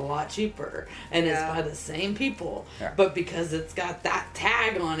it's a lot cheaper and it's by the same people. Yeah. But because it's got that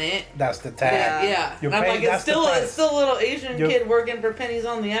tag on it. That's the tag. Yeah. And I'm like, it's still a little Asian kid working for pennies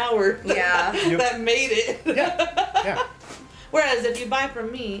on the hour. Yeah. that made it. Yeah. Whereas if you buy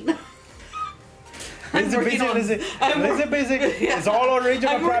from me. Lizzie Busy. It's all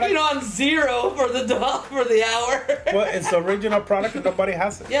original product. I'm working on zero for the hour. Well, it's original product and nobody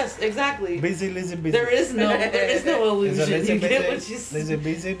has it. Yes, exactly. Lizzie Busy. There is no illusion. You get what you see. Lizzie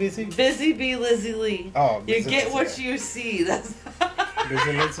Busy. Busy Bee Lizzie Lee. Oh, you get what you see. That's.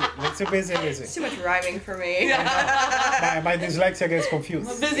 Busy. It's too much rhyming for me. My dyslexia gets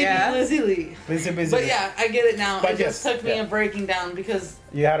confused. Busy Bee Lizzie Lee. Busy. But yeah, I get it now. But it just took me a breaking down because.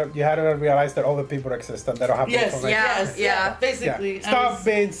 You had to realize that other people exist and they don't have the information. Yeah. Basically. Yeah. Stop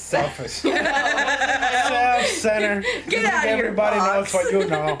being selfish. Self-centered. Get out of your Everybody knows what you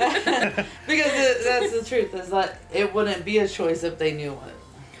know. Because that's the truth. Is that it wouldn't be a choice if they knew it.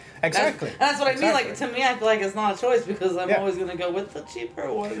 Exactly. That's what I mean. Like to me, I feel like it's not a choice because I'm always gonna go with the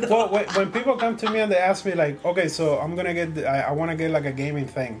cheaper one. Well, when people come to me and they ask me like, okay, so I'm gonna get, I want to get like a gaming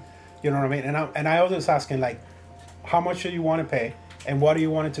thing, you know what I mean? And I always asking like, how much do you want to pay? And what do you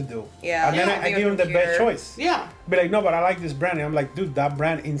want it to do? Yeah. And then I give them the best choice. Yeah. Be like, no, but I like this brand. And I'm like, dude, that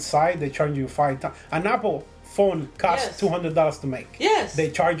brand inside, they charge you 5 times. An Apple phone costs $200 to make. Yes. They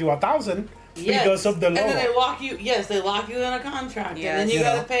charge you $1,000 because of the logo. And then they lock you in a contract. Yes. And then you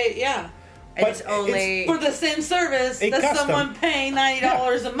gotta pay, And it's only... for the same service that someone paying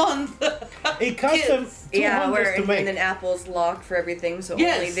 $90 a month. It costs them $200 to make. And then Apple's locked for everything, so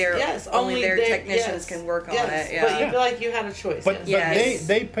only their technicians can work on it. Yeah. But you feel like you had a choice. But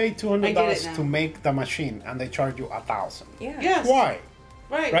they pay $200 to make the machine, and they charge you $1,000. Yeah. Yes. Why?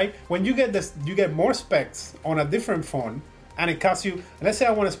 Right. When you get this, you get more specs on a different phone. And it costs you. Let's say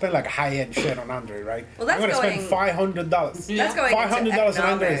I want to spend like high-end shit on Android, right? Well, that's I'm going to spend $500. That's going $500 on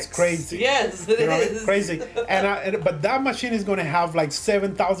Android is crazy. Yes, it is crazy. But that machine is going to have like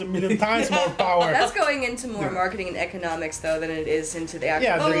 7,000 million times more power. That's going into more marketing and economics though than it is into the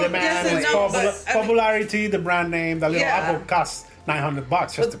actual. The demand, popularity, the brand name, the little Apple costs $900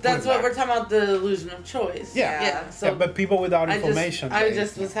 just to put that's it what there. we're talking about, the illusion of choice. Yeah. So Yeah, but people without information. I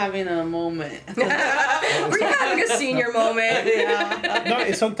just was having a moment. Were you having a senior moment? Yeah. No,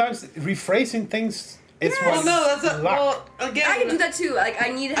 it's sometimes rephrasing things. It's Yes. Well, what no, that's luck. again. I can do that too. Like I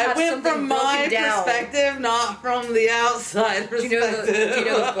need to I have went something from broken my down. perspective, not from the outside Do perspective. you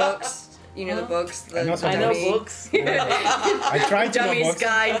know the books? You know the books? The I know some I know Dummy. books. I tried to know Dummy's books.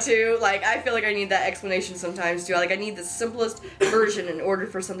 Guide too. Like I feel like I need that explanation sometimes too. Like I need the simplest version in order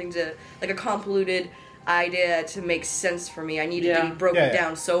for something to like a convoluted idea to make sense for me. I need it to be broken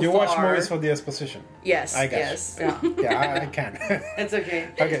down so you far. watch movies for the exposition. Yes. I guess. Yes. Yeah. Yeah, I can. It's okay.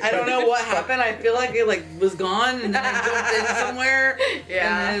 Okay, I don't but- know what happened. I feel like it was gone and then I jumped in somewhere.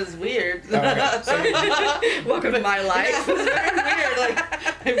 Yeah. And it was weird. Okay, so Welcome to my Yeah, life. it was very weird. Like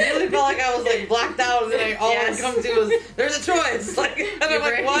I really felt like I was like blacked out, and then all Yes. I come to was there's a choice. Like, and I'm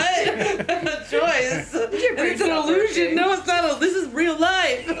like, brain- what? A choice? And brain's it's an not illusion. working. No, it's not. This is real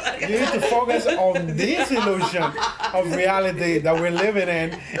life. you need to focus on this illusion of reality that we're living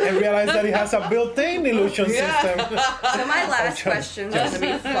in and realize that it has a built-in illusion Yeah. system. So my last question is going to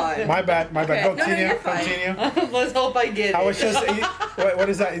be fun. My bad. Okay. No, no, Continue. you're fine. Continue. Let's hope I get it. I was just, what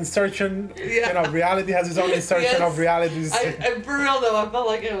is that, insertion? Yeah. You know, reality has its own insertion Yes. of realities. I, for real though, I felt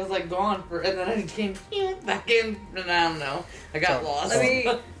like it was like gone for, and then I came back in, and I don't know, I got So- lost. Let me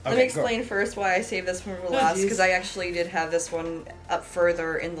Okay, go. explain first why I saved this one for last, geez. because I actually did have this one up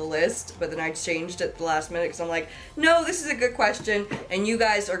further in the list, but then I changed it at the last minute because I'm like, no, this is a good question, and you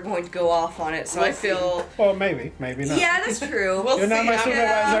guys are going to go off on it, so We'll I feel... Well, maybe not. Yeah, that's true. We'll You're not see my how-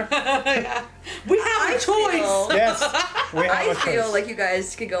 supervisor. Yeah. We have I a choice. feel- Yes, we have I a choice. feel like you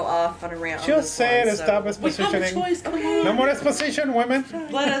guys could go off on a rant on Just this say it one, and so- stop We have a expositioning. choice. Come on. No more exposition, women.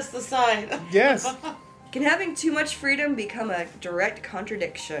 Let us decide. Yes. Can having too much freedom become a direct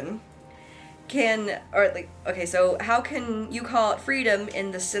contradiction? So how can you call it freedom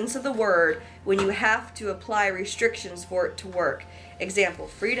in the sense of the word when you have to apply restrictions for it to work? Example,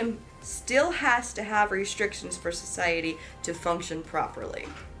 freedom still has to have restrictions for society to function properly.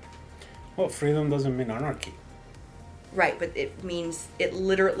 Well, freedom doesn't mean anarchy. Right, but it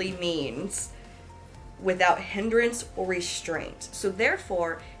literally means without hindrance or restraint. So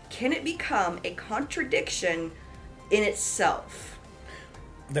therefore, can it become a contradiction in itself?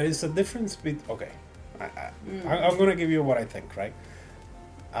 There is a difference between. Okay, I'm going to give you what I think, right?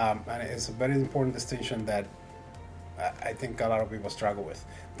 And it's a very important distinction that I think a lot of people struggle with.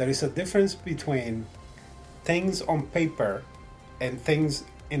 There is a difference between things on paper and things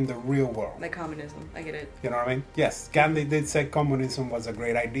in the real world. Like communism, I get it. You know what I mean? Yes, Gandhi did say communism was a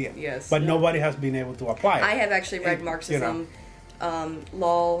great idea. Yes. But nobody has been able to apply it. I have actually read And, Marxism,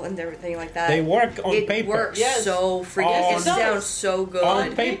 law, and everything like that. They work on it paper. works Yes. so freaking. On- It sounds so good.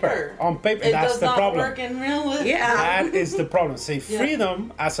 on paper. On paper. It That's does the not problem. work in real life. Yeah. That is the problem. See, Yeah.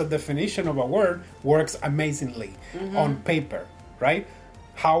 freedom as a definition of a word works amazingly on paper, right?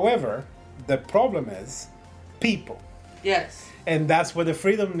 However, the problem is people. Yes. And that's where the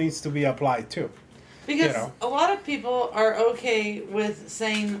freedom needs to be applied to. Because You know. a lot of people are okay with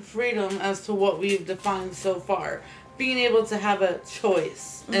saying freedom as to what we've defined so far. Being able to have a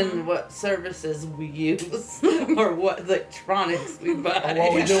choice in what services we use or what electronics we buy. Or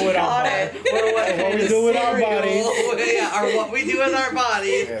what we do with our Got body. it. Or what, Or what we do with our cereal- bodies. Yeah, or what we do with our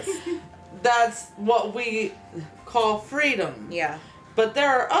bodies. Yes. That's what we call freedom. Yeah. But there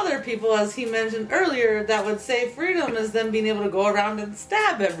are other people, as he mentioned earlier, that would say freedom is them being able to go around and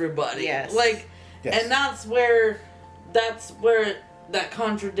stab everybody. Yes. Like, Yes. and that's where that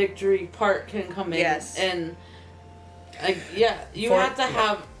contradictory part can come in. Yes. And, you For- have to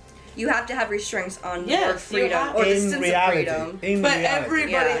have, You have to have restraints on Yes, your you freedom have or the In sense reality. of freedom. In but reality.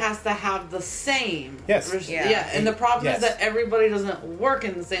 everybody Yeah. has to have the same. Yes. Yeah. And the problem Yes. is that everybody doesn't work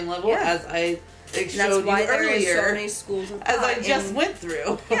in the same level Yeah. as I And showed that's why you there is earlier. so many schools of as I thought just in- went through.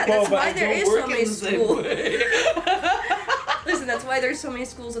 Yeah, Well, that's but why I there Don't is so work many in the same schools. way. Listen, that's why there's so many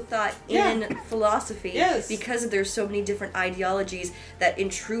schools of thought Yeah. in philosophy. Yes. Because there's so many different ideologies that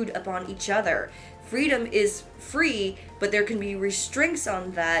intrude upon each other. Freedom is free, but there can be restraints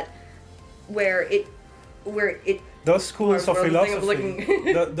on that where it Those schools of Or the thing of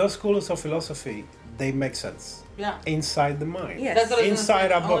philosophy, those schools of philosophy, they make sense Yeah. inside the mind. Yes. That's what I was Inside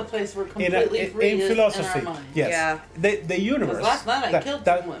gonna a say. The only book. place we're In, completely free in is philosophy, in our mind. yes. Yeah. The universe. 'Cause last night I that- killed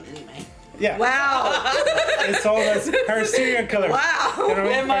that- two women, man. Yeah. wow. It's all that's her serial killer. Wow. You know,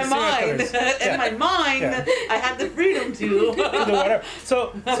 In my her serial mind, killers. in Yeah. my mind, Yeah. I had the freedom to. To do whatever.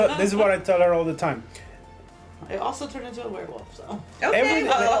 So this is what I tell her all the time. I also turned into a werewolf, so Okay. Every-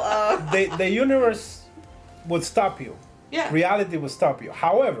 Well, The universe would stop you. yeah. Reality will stop you.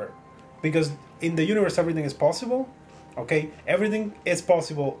 However, because in the universe everything is possible, Okay, everything is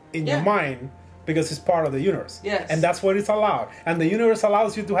possible in your mind because it's part of the universe. Yes. And that's what it's allowed. And the universe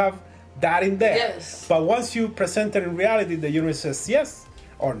allows you to have that in there. Yes. But once you present it in reality, the universe says yes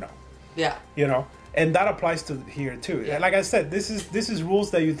or no. Yeah. You know, and that applies to here too. Yeah. Like I said, this is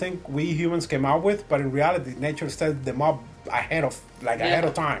rules that you think we humans came up with, but in reality, nature set them up ahead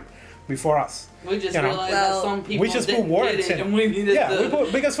of time, before us. We just you know? realized that some people We just put didn't words get it, in. and we needed to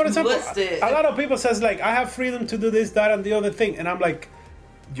because for example, list it. a lot of people says like, I have freedom to do this, that, and the other thing, and I'm like,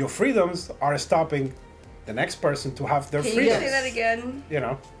 your freedoms are stopping the next person to have their Can freedom. you say that again? You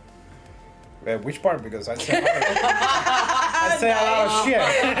know. Which part? Because I say a lot of shit.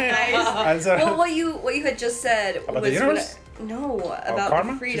 Nice. Well, what you had just said about was the universe? about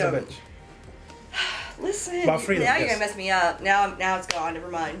karma? freedom. She's a bitch. Listen, About freedom, now you're yes. gonna mess me up. Now it's gone. Never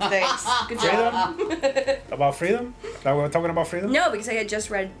mind. Thanks. Good job. About freedom? That we were talking about freedom? No, because I had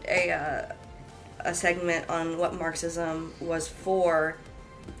just read a segment on what Marxism was for.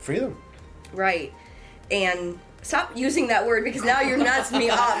 Freedom. Right. And stop using that word because now you're nuts me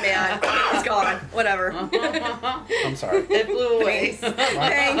up, man. It's gone. Whatever. I'm sorry. It flew away.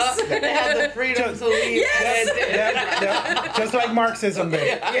 Thanks. They had the freedom to leave. Yes. And it did. Yeah, just like Marxism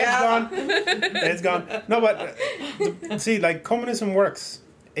did. Yeah. It's gone. No, but see, like communism works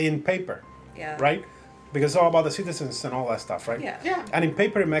in paper, Yeah. right? Because it's all about the citizens and all that stuff, right? Yeah. Yeah. And in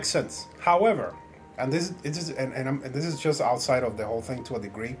paper, it makes sense. However, and this is just outside of the whole thing to a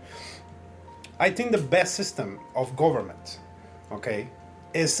degree. I think the best system of government, okay,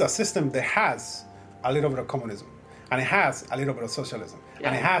 is a system that has a little bit of communism, and it has a little bit of socialism,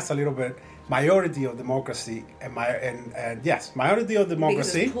 and it has a little bit majority of democracy, and yes, majority of Because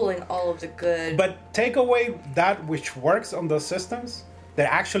democracy. it's pulling all of the good. But take away that which works on those systems,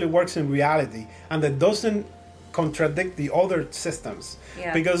 that actually works in reality, and that doesn't contradict the other systems.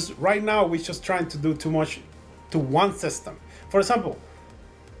 Yeah. Because right now we're just trying to do too much to one system. For example,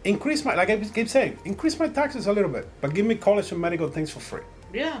 increase my taxes a little bit, but give me college and medical things for free.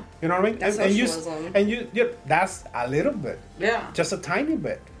 Yeah. You know what I mean? That's socialism. And you that's a little bit. Yeah. Just a tiny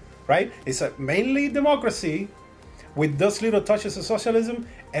bit, right? It's a mainly democracy with those little touches of socialism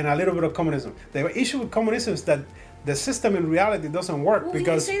and a little bit of communism. The issue with communism is that the system in reality doesn't work well,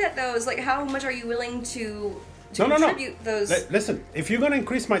 because when you say that though, it's like how much are you willing to no. contribute those? Listen, if you're gonna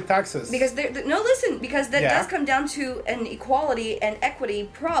increase my taxes, Because because that does come down to an equality and equity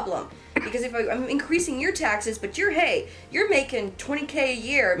problem. Because if I'm increasing your taxes, but you're making $20K a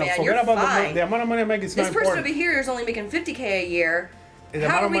year, no, man, forget you're about fine. the amount of money I make is This not person important. over here is only making $50K a year. The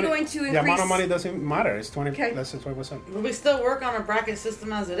How amount are of we money- going to increase? The amount of money doesn't matter. It's 20. Okay. Less than 20%. But we still work on a bracket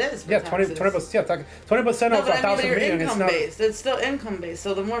system as it is. For Yeah, taxes. 20%. Yeah, 20% No, of but I mean, 1,000 you're million. It's income not. based. It's still income based.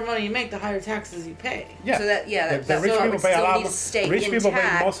 So the more money you make, the higher taxes you pay. Yeah. So that the that's rich so people it pay a still lot. needs to stay Rich people pay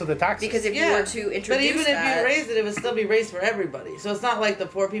intact, most of the taxes. Because if you were to introduce but even that, if you raised it, it would still be raised for everybody. So it's not like the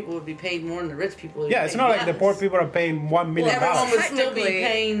poor people would be paid more than the rich people. Would be Yeah, it's paid not like the less. poor people are paying $1 million. Everyone would still be Technically-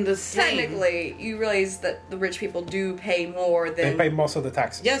 paying the same. technically, you realize that the rich people do pay more They than. pay most of the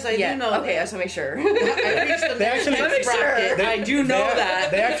taxes. Yes, I do know. Okay, I that. just want to make sure. I reached the They actually- next bracket. They- I do know that.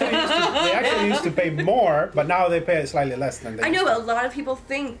 They actually used to pay more, but now they pay slightly less than they I know, used but to. a lot of people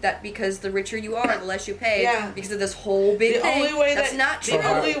think that because the richer you are, the less you pay. Yeah. Because of this whole big The thing. only way That's that not the true.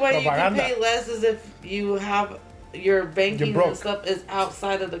 only way you can Propaganda. pay less is if you have your banking You're broke. and stuff is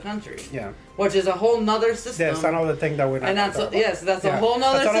outside of the country. Yeah. Which is a whole nother system. That's another thing that we're not And that's talking about. that's Yeah. a whole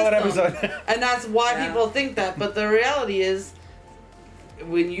nother That's another system. episode. And that's why Yeah. people think that. But the reality is,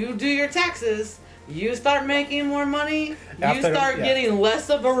 when you do your taxes, you start making more money. You After- start yeah. getting less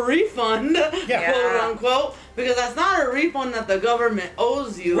of a refund, Yeah. quote unquote, because that's not a refund that the government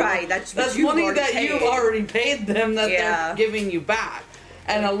owes you. Right, that's what you've money already that paid. you've already paid them that Yeah. they're giving you back.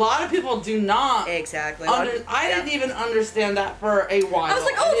 And a lot of people do not. Exactly. I didn't even understand that for a while. I was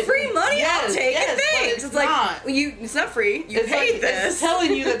like, I oh, didn't- free money? Yes, I'll take yes, it. but Thanks. It's like, not. it's not free. You It's paid like, this. It's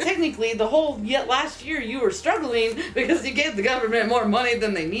telling you that technically the whole last year you were struggling because you gave the government more money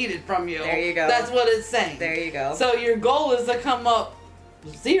than they needed from you. There you go. That's what it's saying. There you go. So your goal is to come up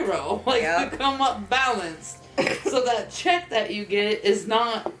zero, like Yep. to come up balanced. So that check that you get is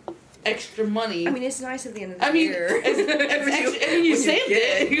not extra money. I mean, it's nice at the end of the I mean, year. you saved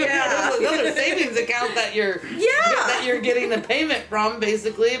it. Yeah. There's another savings account that you're getting the payment from,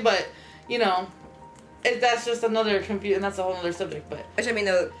 basically. But that's just another and that's a whole other subject. But Which I mean,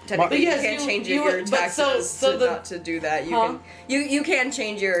 though, technically But yes, you can't you- change you your were- but taxes so the- not to do that. You Huh? can you can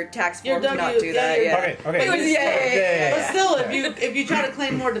change your tax Your form to not W- do yeah, that. your- Yeah. Okay. But Yeah. But still, if you try to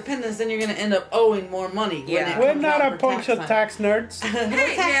claim more dependence, then you're going to end up owing more money. Yeah. When it We're comes not out a for bunch of time. tax nerds. We're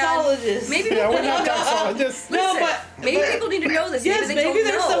Hey, man. taxologists. Maybe Yeah, we're not taxologists. No, Listen, but Maybe people need to know this. Yes, maybe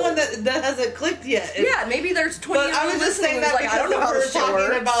there's someone that hasn't clicked yet. Yeah, maybe there's 20 But I was just saying that because I don't know how this shit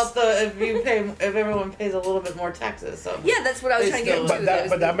works. About if everyone pays a little bit more taxes. So yeah, that's what I was trying to get into.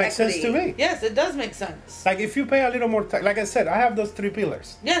 But that makes sense to me. Yes, it does make sense. Like if you pay a little more tax, like I said, I have those 3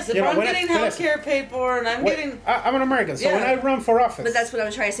 pillars. Yes, if I'm getting healthcare paid for, and I'm an American, so when I run for office. But that's what I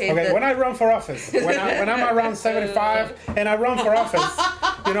was trying to say. Okay, when I run for office, when I'm around 75 and I run for office,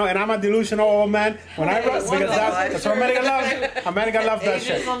 and I'm a delusional old man. When I run, because that's what America loves. America loves that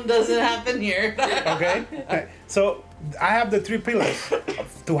shit. Ageism doesn't happen here. Okay, so I have the 3 pillars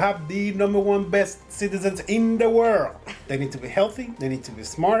to have the #1 best citizens in the world. They need to be healthy, they need to be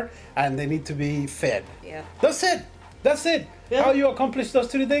smart, and they need to be fed. Yeah. That's it. Yeah. How you accomplish those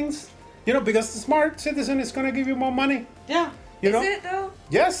 3 things? Because the smart citizen is going to give you more money. Yeah. Is it though?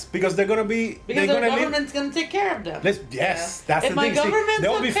 Yes, because they're gonna be. Because the government's gonna take care of them. That's the thing. If my government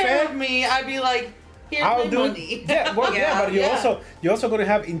took care of me, I'd be like, here's my money. Yeah, but you're also gonna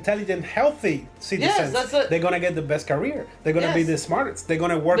have intelligent, healthy citizens. Yes, that's they're gonna get the best career. They're gonna be the smartest. They're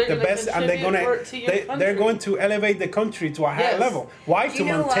gonna work the best, and they're going to elevate the country to a higher level. Why? To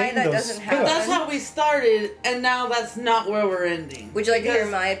maintain those. But that's how we started, and now that's not where we're ending. Would you like to hear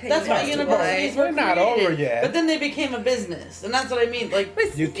my opinion? That's why universities were not over yet. But then they became a business, and that's what I mean. Like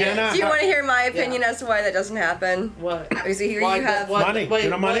you cannot. Do you want to hear my opinion as to why that doesn't happen? What? Because here you have money. Wait, you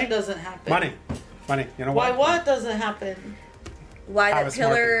know money? What doesn't happen? Money. You know why? Why what doesn't happen? Why the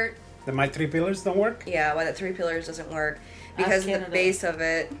pillar? My 3 pillars don't work? Yeah, why the 3 pillars doesn't work? Because of the base of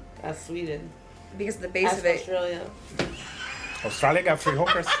it. That's Sweden. Because of the base of it. Australia got free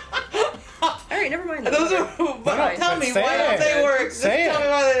hookers. Alright, never mind. Those are. Tell me why don't they work? Tell me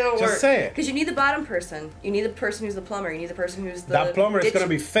why they don't work. Just say it. Because you need the bottom person. You need the person who's the plumber. You need the person who's the. That plumber is going to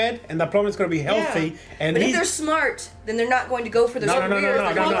be fed, and that plumber is going to be healthy. Yeah. And but if they're smart, then they're not going to go for the career.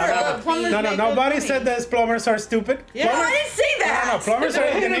 No. Nobody said that plumbers are stupid. Yeah, I didn't say that. No, plumbers are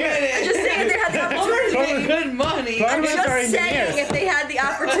engineers. I'm just saying if they had the opportunity. Good money. I'm just saying if they had the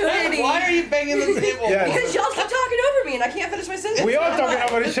opportunity. Why are you banging the table? Because y'all keep talking over me, and I can't finish my sentence. We are talking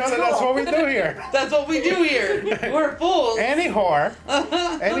over each other. That's what we do here. That's what we do here. We're fools. Any whore,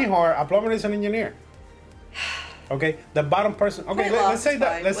 a plumber is an engineer. Okay, the bottom person. Okay, let's say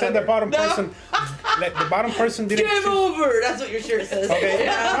the bottom person. The bottom person didn't. Game over. That's what your shirt says. Okay.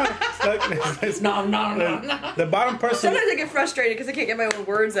 No. The bottom person. Sometimes I get frustrated because I can't get my own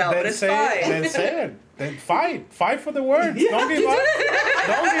words out, but it's fine. Then say it. Then fight for the words. Yeah. Don't give up.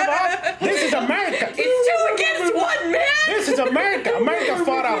 Don't give up. This is America. It's 2 against 1, man. This is America. America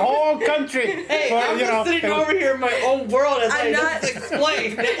fought a whole country. Hey, I'm just sitting over here in my own world as I just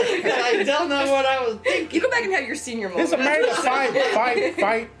explained. I don't know what I was thinking. You go back and have your senior moment. This America.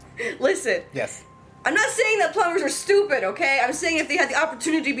 Fight. Listen. Yes. I'm not saying that plumbers are stupid, okay? I'm saying if they had the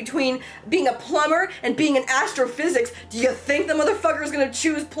opportunity between being a plumber and being an astrophysics, do you think the motherfucker is going to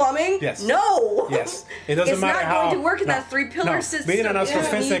choose plumbing? Yes. No. Yes. It doesn't matter how. It's not going to work in that 3-pillar system. Being an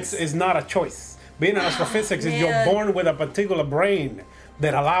astrophysics is not a choice. Being an astrophysics is you're born with a particular brain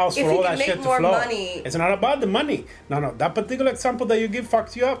that allows for all that shit to flow. Money. It's not about the money. No. That particular example that you give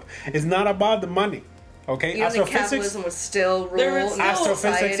fucks you up. It's not about the money. Okay, you astrophysics. Capitalism was still rule.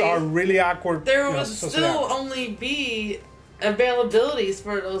 Astrophysics are really awkward. There would still only be availabilities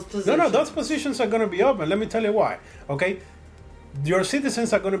for those positions. No, those positions are going to be open. Let me tell you why. Okay, your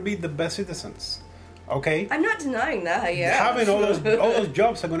citizens are going to be the best citizens. Okay, I'm not denying that. Yeah, having all those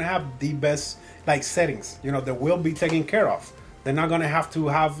jobs are going to have the best settings. They will be taken care of. They're not going to have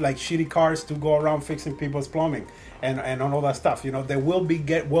shitty cars to go around fixing people's plumbing and all that stuff. They will be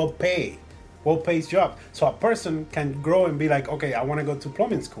well-paid job. So a person can grow and be like, okay, I want to go to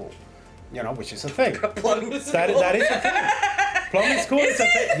plumbing school, which is a thing. Plumbing school. That is a thing. Plumbing school is a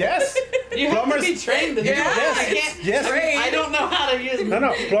thing. Yes. You have to be trained to do that. Yes. I don't know how to use it.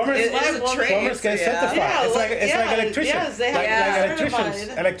 No. Plumbers get certified. Yeah, it's like electricians. Yes, they have to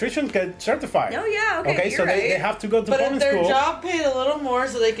electricians. Electricians get certified. Oh, yeah, okay, so right. they have to go to plumbing school. But if their job paid a little more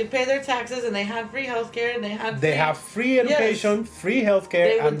so they could pay their taxes and they have free healthcare and they have free education, free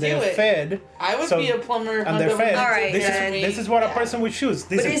healthcare, and they're fed. I would be a plumber. And they're fed. All right, this is what a person would choose.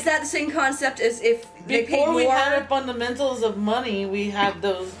 But is that the same concept as if they paid more? Before we had the fundamentals of money, we had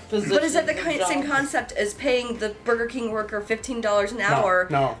those positions. But is that the same concept as paying the Burger King worker $15 an hour?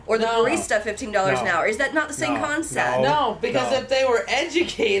 No. Or the barista $15 an hour? Is that not the same concept? No, because if they were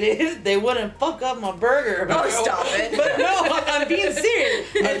educated, they wouldn't fuck up my burger. Oh, stop it. But no, I'm being serious.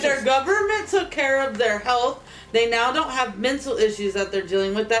 If their government took care of their health, they now don't have mental issues that they're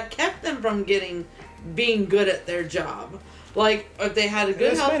dealing with that kept them from being good at their job. Like, if they had a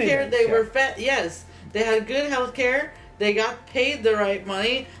good health care, they were fed. Yes, they had good health care. They got paid the right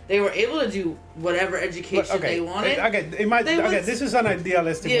money. They were able to do whatever education they wanted. This is an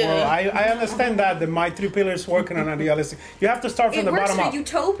idealistic world. I understand that the My Three Pillars working on idealistic. You have to start from the bottom up. It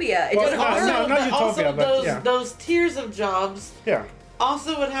works for utopia. It Well, doesn't not utopia, but those tiers of jobs. Yeah.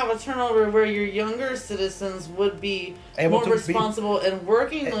 Also would have a turnover where your younger citizens would be more responsible and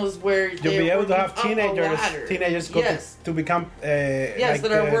working those where you'll be able to have teenagers go to become like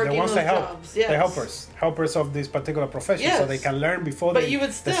the ones that help, the helpers of this particular profession, so they can learn before they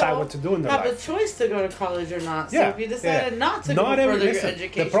decide what to do in their life. But you would still have a choice to go to college or not. So if you decided not to go further your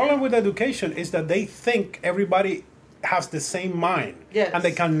education. The problem with education is that they think everybody has the same mind, and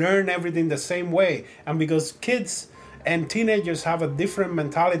they can learn everything the same way, and because kids and teenagers have a different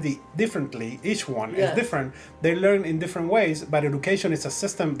mentality differently, each one is different, they learn in different ways, but education is a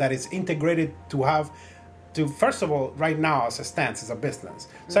system that is integrated to first of all, right now as a stance, is a business.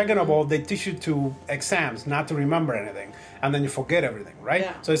 Second of all, they teach you to exams, not to remember anything, and then you forget everything, right?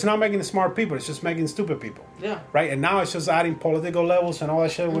 So it's not making smart people, it's just making stupid people, right? And now it's just adding political levels and all that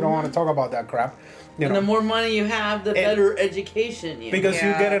shit. We don't want to talk about that crap. And the more money you have, the better education you have. Because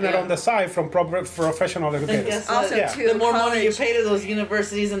you're getting it on the side from professional educators. Also, too, the more money you pay to those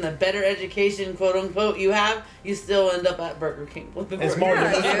universities and the better education, quote unquote, you have, you still end up at Burger King. It's more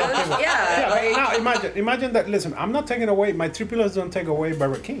now imagine that. Listen, I'm not taking away, my Three Pillars don't take away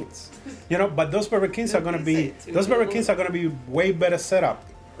Burger Kings. But those Burger Kings are going to be way better set up.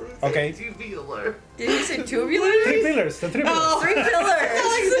 Okay. Tubular. Did you say tubular? Three pillars. The three pillars. Oh, 3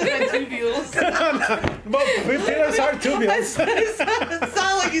 pillars. Tubules. But 3 pillars are tubules. It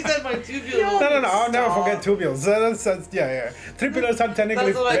sounded like you said my tubules. No. I'll never forget tubules. Yeah. 3 pillars are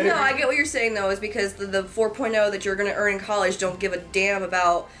technically. No, I get what you're saying though, is because the 4.0 that you're going to earn in college don't give a damn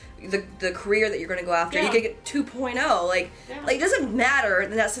about the career that you're going to go after. You can get 2.0. Like it doesn't matter in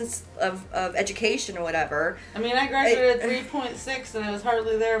that sense of education or whatever. I mean, I graduated at 3.6 and I was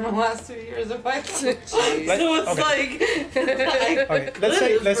hardly there in my last 2 years of high school. So it's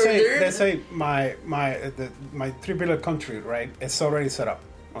let's say my 3 pillar country, right? It's already set up.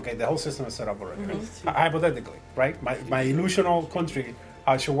 Okay, the whole system is set up already. Hypothetically, right? My illusional country,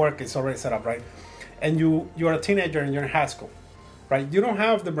 how it should work, is already set up, right? And you're a teenager and you're in high school. Right, you don't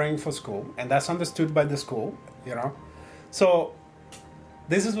have the brain for school, and that's understood by the school, So,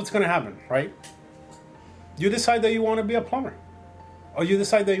 this is what's going to happen, right? You decide that you want to be a plumber, or you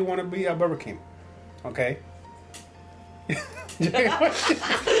decide that you want to be a Burger King, okay?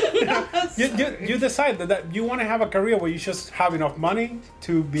 you decide that you want to have a career where you just have enough money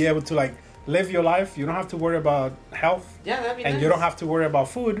to be able to live your life. You don't have to worry about health, that'd be and nice. You don't have to worry about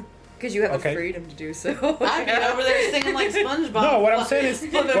food. Because you have the freedom to do so. I'd be over there singing like SpongeBob. No, what I'm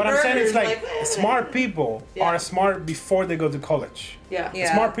saying is like smart people are smart before they go to college.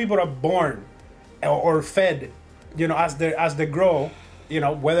 Smart people are born or fed, as they grow,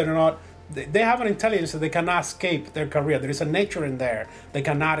 whether or not they have an intelligence that they cannot escape their career. There is a nature in there. They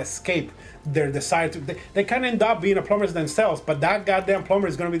cannot escape their desire to. They can end up being a plumber themselves, but that goddamn plumber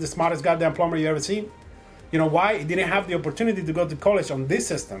is going to be the smartest goddamn plumber you ever seen. You know why? He didn't have the opportunity to go to college on this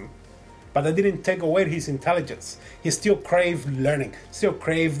system. But that didn't take away his intelligence. He still craved learning, still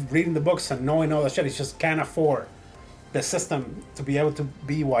craved reading the books and knowing all that shit. He just can't afford the system to be able to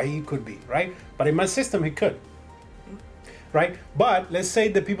be what he could be, right? But in my system, he could, right? But let's say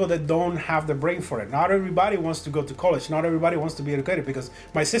the people that don't have the brain for it. Not everybody wants to go to college. Not everybody wants to be educated because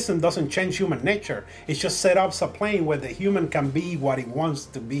my system doesn't change human nature. It just set up a plane where the human can be what he wants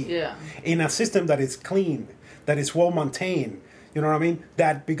to be. In a system that is clean, that is well maintained. You know what I mean?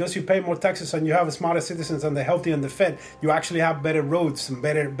 That because you pay more taxes and you have smarter citizens and the healthy and the fed, you actually have better roads and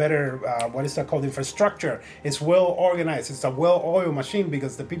better what is that called, infrastructure. It's well organized. It's a well-oiled machine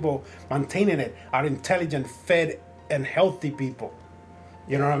because the people maintaining it are intelligent, fed, and healthy people.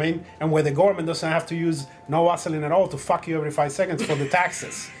 You know what I mean? And where the government doesn't have to use no Vaseline at all to fuck you every 5 seconds for the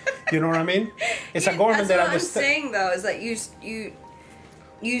taxes. You know what I mean? It's a government that understands. What I'm saying though is that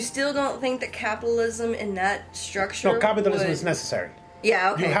you still don't think that capitalism in that structure. No, capitalism is necessary.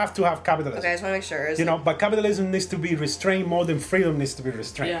 Yeah, okay. You have to have capitalism. Okay, I just want to make sure. But capitalism needs to be restrained more than freedom needs to be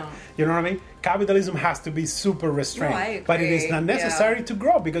restrained. Yeah. You know what I mean? Capitalism has to be super restrained. No, I agree. But it is not necessary to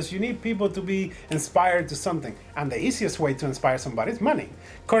grow because you need people to be inspired to something. And the easiest way to inspire somebody is money.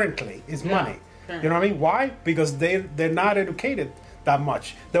 Currently, is money. You know what I mean? Why? Because they're not educated that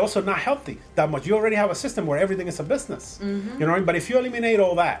much. They're also not healthy that much. You already have a system where everything is a business. You know what I mean? But if you eliminate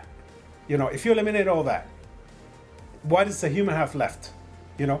all that, what does the human have left?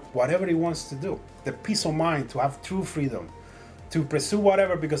 Whatever he wants to do. The peace of mind to have true freedom, to pursue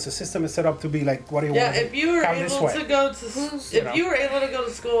whatever because the system is set up to be like, what do you want? Yeah, if you were able to go to you were able to go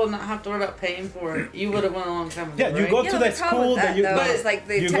to school and not have to worry about paying for it, you would have went a long time ago. Yeah, you go to that school that you. But it's like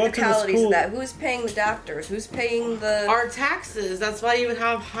the technicalities of that. Who's paying the doctors? Who's paying the our taxes? That's why you would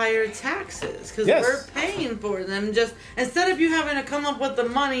have higher taxes because we're paying for them. Just instead of you having to come up with the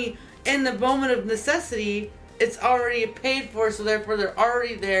money in the moment of necessity, it's already paid for. So therefore, they're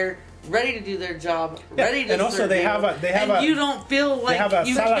already there. Ready to do their job, ready to and also they have and you don't feel like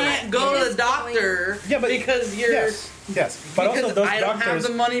you can't go to the doctor because you're Yes, but also those I doctors, don't have the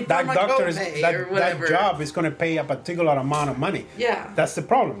money for that my doctors, copay that job is going to pay a particular amount of money. Yeah. That's the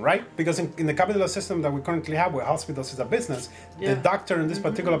problem, right? Because in the capitalist system that we currently have, where hospitals is a business, the doctor in this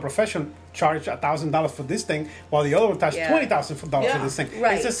particular profession charge $1,000 for this thing, while the other one charge $20,000 for this thing.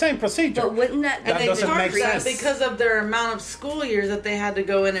 Right. It's the same procedure. But wouldn't that doesn't make sense because of their amount of school years that they had to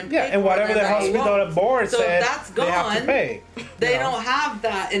go in and pay and whatever the hospital board said, that's gone. They have to pay. They don't have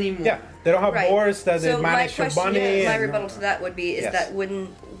that anymore. Yeah. They don't have boards that they manage your money. My rebuttal to that would be that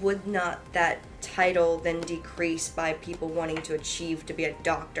would not that title then decrease by people wanting to achieve to be a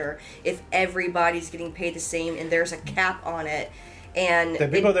doctor if everybody's getting paid the same and there's a cap on it and the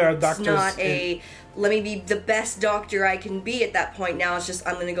people that are doctors, it's not let me be the best doctor I can be at that point. Now it's just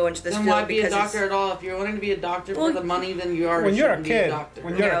I'm going to go into this field. Then why be a doctor at all? If you're wanting to be a doctor for the money, then you already shouldn't be a doctor.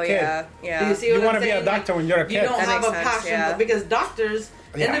 When you're a kid, you want to be a doctor when you're a kid. You don't have a passion because doctors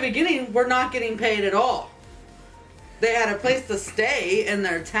in the beginning were not getting paid at all. They had a place to stay in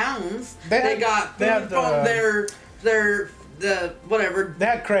their towns. They got food from their whatever. They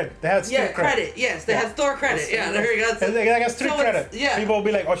had credit. They had store credit. Yes, they had store credit. Yeah, there you go. They got street credit. Yeah. People will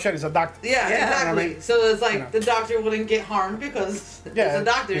be like, oh shit, he's a doctor. Yeah, exactly. You know so it's like the doctor wouldn't get harmed because he's a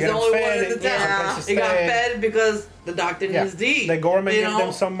doctor. He's the only one in the town. He got fed because the doctor needs to eat. The government gives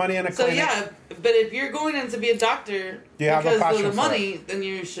them some money in a clinic. So but if you're going in to be a doctor because of the money, then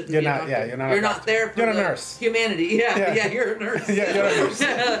you shouldn't be a doctor. Yeah, you're not there for a nurse. Humanity. Yeah, you're a nurse. Yeah, you're a nurse.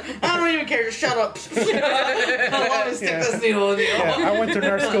 I don't even care. Just shut up. Let me stick this needle in you. I went to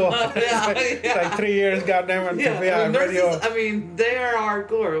nurse school. Like 3 years, goddamn it. Nurses, I mean, they are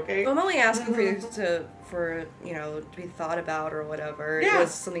hardcore, okay? I'm only asking for you to be thought about or whatever. It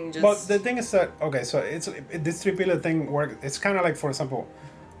was something just. Well, the thing is that so this 3-pillar thing works. It's kind of like, for example,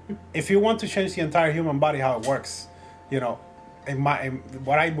 if you want to change the entire human body how it works,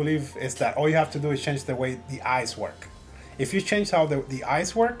 what I believe is that all you have to do is change the way the eyes work. If you change how the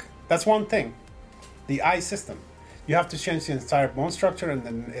eyes work, that's one thing. The eye system. You have to change the entire bone structure and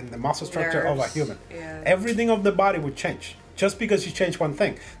the muscle structure of a human. Yeah. Everything of the body would change just because you change one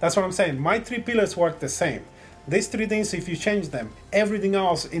thing. That's what I'm saying. My 3 pillars work the same. These 3 things, if you change them, everything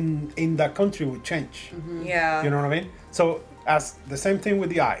else in that country would change. Mm-hmm. Yeah. You know what I mean? So as the same thing with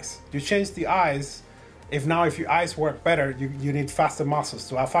the eyes. You change the eyes. If your eyes work better, you need faster muscles.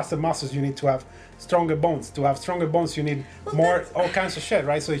 To have faster muscles, you need to have stronger bones. To have stronger bones, you need all kinds of shit,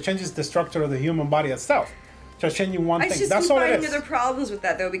 right? So it changes the structure of the human body itself. Just changing one thing. That's all it is. I just keep finding other problems with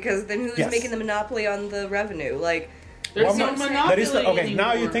that, though, because then who's making the monopoly on the revenue? Like, there's no monopoly anymore.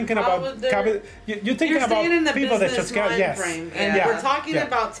 Now you're thinking about you're thinking about people that just get frame, and we're talking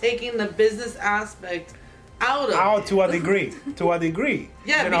about taking the business aspect out to a degree.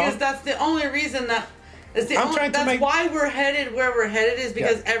 Yeah, because that's the only reason that. That's why we're headed where we're headed is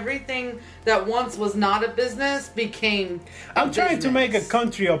because everything that once was not a business became. I'm trying to make a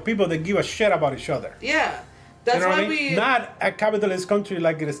country of people that give a shit about each other. Yeah. That's why we not a capitalist country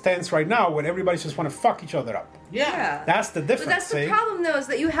like it stands right now, where everybody just want to fuck each other up. Yeah, that's the difference. But that's the problem, though, is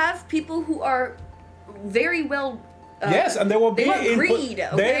that you have people who are very well. Yes, and they will be in greed.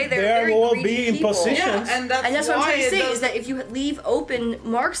 Okay, they will be in positions. Yeah, and that's what I'm trying to say is that if you leave open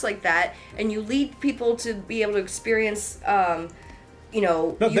marks like that, and you lead people to be able to experience.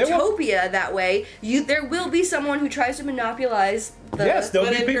 Utopia that way. There will be someone who tries to monopolize. There'll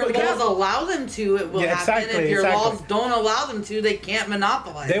be people. If your laws allow them to, it will happen. If your laws don't allow them to, they can't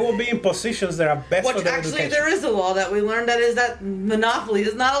monopolize. They will be in positions that are best for their education. There is a law that we learned that monopoly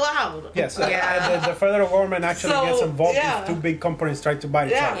is not allowed. Yes, the federal government actually gets involved if 2 big companies try to buy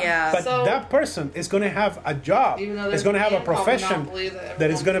each other. Yeah. But that person is going to have a job. Is going to have a profession that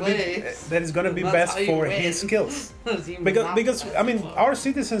is going to be best for his skills. Because I mean, our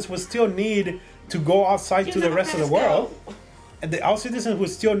citizens will still need to go outside to the rest of the world. And our citizens will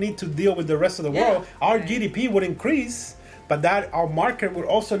still need to deal with the rest of the world. Our GDP would increase, but that our market would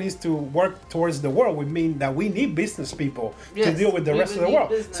also need to work towards the world. We mean that we need business people to deal with the rest of the world.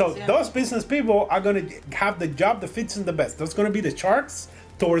 Those business people are going to have the job that fits in the best. That's going to be the sharks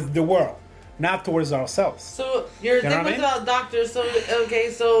towards the world, not towards ourselves. So you're thinking about doctors.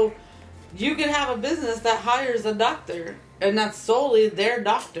 So you can have a business that hires a doctor, and that's solely their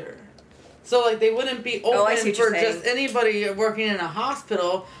doctor. So, like, they wouldn't be open for just anybody working in a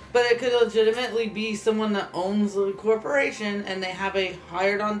hospital, but it could legitimately be someone that owns a corporation, and they have a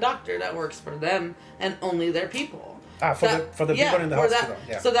hired-on doctor that works for them and only their people. For the people in the hospital.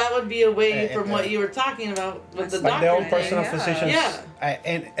 So that would be a way from what you were talking about with the doctor. Like their own personal physicians.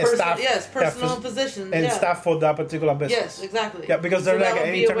 And staff. Yes, personal physicians. And staff for that particular business. Yes, exactly. Yeah, because they're like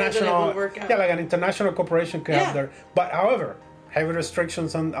an international... Yeah, like an international corporation can have their... But however, heavy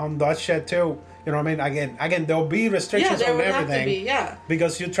restrictions on that shit too. You know what I mean? Again, there'll be restrictions on everything.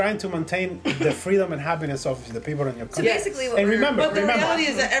 Because you're trying to maintain the freedom and happiness of the people in your country. So basically, but the reality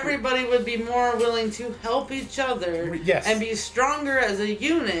is that everybody would be more willing to help each other and be stronger as a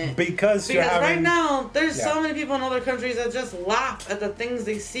unit. Because right now, there's so many people in other countries that just laugh at the things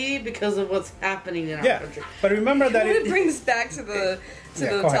they see because of what's happening in our country. But remember that it brings back to the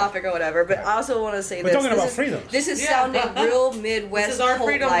topic or whatever, but I also want to say we're talking about freedom. This is sounding real Midwest. This is our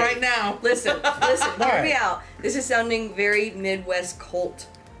freedom right now. Listen, hear me out. This is sounding very Midwest cult.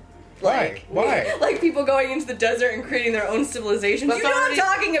 Why? Like people going into the desert and creating their own civilization. You know what I'm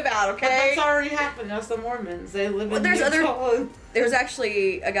talking about, okay? But that's already happened. That's the Mormons. They live in Utah. There's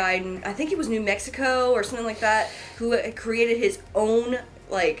actually a guy, I think it was New Mexico or something like that, who created his own,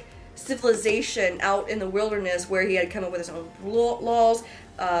 like, civilization out in the wilderness where he had come up with his own laws,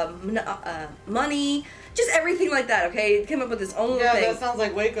 money, just everything like that, okay? He came up with his own thing. Yeah, that sounds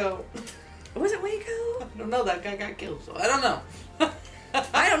like Waco. Was it Waco? I don't know. That guy got killed, so I don't know.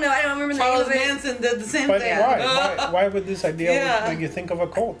 I don't know. I don't remember the Charles name of it. Manson did the same thing. Why would this idea make you think of a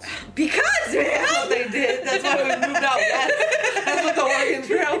cult? Because, man! That's what they did. That's why we moved out west. That's what the Oregon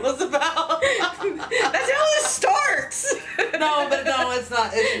Trail was about. That's how this starts! No, it's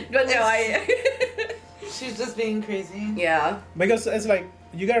not. She's just being crazy. Yeah. Because it's like,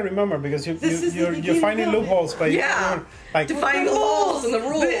 you gotta remember, because you're finding loopholes by defining the holes in the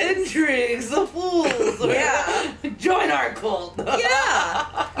rules, the intrigues, the fools. Join our cult.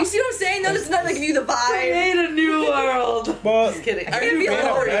 Yeah, you see what I'm saying? No, it's not like you the vibe. Create a new world. Well, just kidding. Create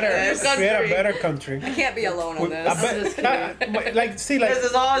a better country. I can't be alone on this. I'm just kidding. This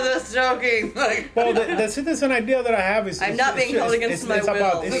is all just joking. Well, the citizen idea that I have is I'm not being held against my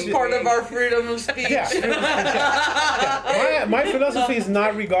will. This is part of our freedom of speech. My philosophy is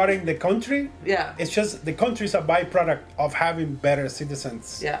not regarding the country. Yeah. It's just the country is a byproduct of having better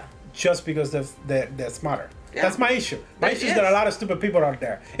citizens. Yeah. Just because they're smarter. Yeah. That's my issue. My issue is that a lot of stupid people out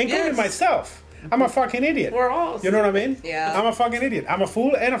there, including myself. I'm a fucking idiot. We're all. You know what I mean? Yeah. I'm a fucking idiot. I'm a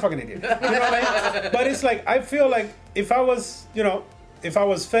fool and a fucking idiot. You know what I mean? But it's like, I feel like if I was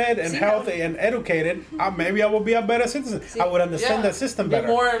fed and healthy and educated, maybe I would be a better citizen. I would understand the system better.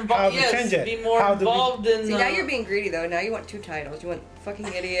 Be more involved. How to change it. Be more involved in. See, now you're being greedy though. Now you want two titles. You want fucking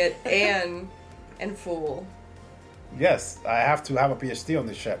idiot and fool. Yes, I have to have a PhD on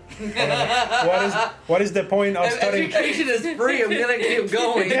this shit. What is the point of studying? Education is free. I'm gonna keep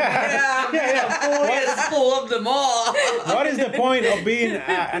going. Yeah. Full of them all. What is the point of being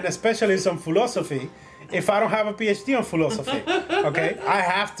an specialist on philosophy if I don't have a PhD on philosophy? Okay, I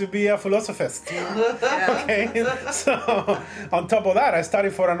have to be a philosophist. Okay, so on top of that, I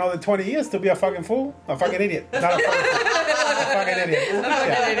studied for another 20 years to be a fucking fool, a fucking idiot, not a fucking fool. A fucking idiot. You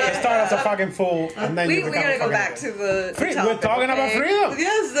start as a fucking fool, and then you become a fucking idiot. We gotta go back to the topic, we're talking about freedom.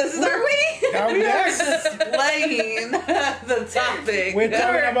 Yes, this is Are we? Yes. Displaying the topic. We're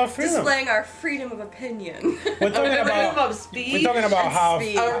talking about freedom. Displaying our freedom of opinion. We're talking about freedom of speech. We're talking about how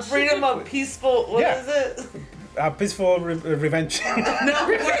our freedom of peaceful. What is it? Peaceful revenge. No,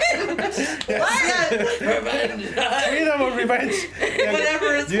 revenge. Revenge. Freedom of revenge.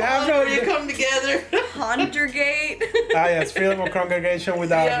 Whatever it's called, where you come together. Conjugate. Yes, freedom of congregation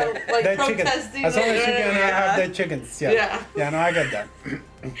without dead chickens. As long as you can have dead chickens. Yeah, no, I get that.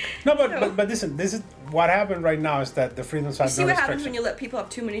 No, but listen, this is what happened right now is that the freedoms have no restriction. See what happens when you let people have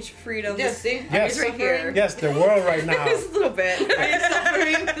too many freedoms? Yes, see? Yes. Right here. Yes, the world right now. Just a little bit. Are you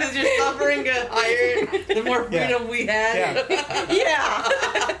suffering? Does your suffering get higher the more freedom we have? Yeah.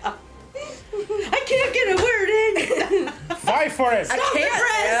 I can't get a word in. Fight for it. I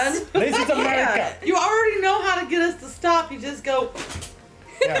can't, man. This is America. You already know how to get us to stop. You just go...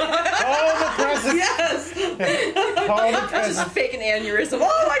 Yeah. All the presses. Yes. All the presses. Just fake an aneurysm.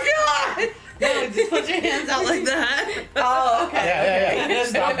 Oh my god. No, just put your hands out like that. Oh, okay. Yeah.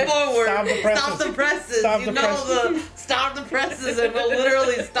 Stop forward. Stop the presses. Stop the presses. Stop the presses, and we'll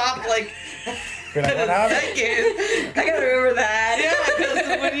literally stop like. Be like, what happened? I gotta remember that. Yeah, because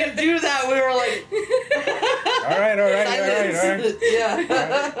when you do that, we were like. All right.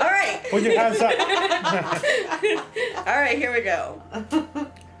 Yeah. All right. Put your hands up. All right, here we go.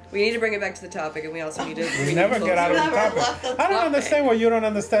 We need to bring it back to the topic, and we also need to... We never get out of the topic. I don't understand what you don't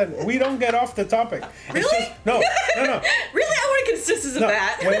understand. We don't get off the topic. Really? Just, no. Really? I want a consistency of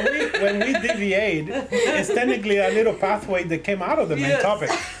that. When we deviate, it's technically a little pathway that came out of the main topic.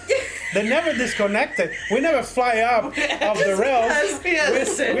 They never disconnected. We never fly up off the rails.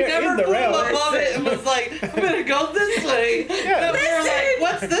 Listen, we never in the flew rails. above it and was like, I'm gonna go this way. Yeah. And we were like,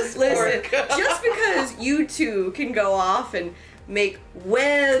 what's this Listen, for? just because you two can go off and make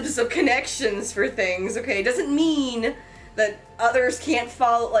webs of connections for things, okay, doesn't mean that others can't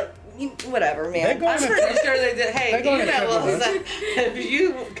follow, like, whatever, man. I'm pretty sure they did. Hey, email us if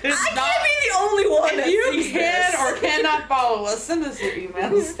you could I not... can't be the only one that If you sees can this. or cannot follow us, send us your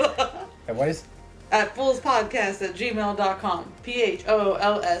emails. And what is? At foolspodcast@gmail.com.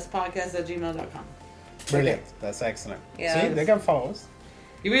 PHOOLS podcast@gmail.com. Brilliant. That's excellent. Yeah. See, they can follow us.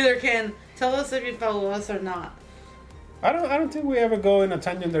 You either can tell us if you follow us or not. I don't think we ever go in a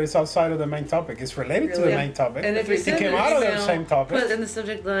tangent that is outside of the main topic. It's related to the main topic. And if you it send came an out of the email, same topic. put in the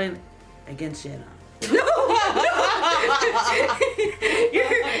subject line, against Jenna.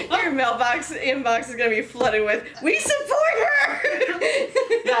 Your mailbox inbox is gonna be flooded with "We support her."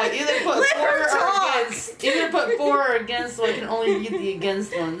 Yeah, either put Let for her or talk. against. Either put for or against, so I can only read the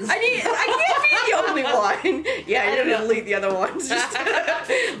against ones. I can't be the only one. Yeah, you don't delete the other ones. Just,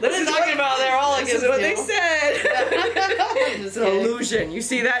 This is talking about they're all this against is what you. they said. It's an illusion. You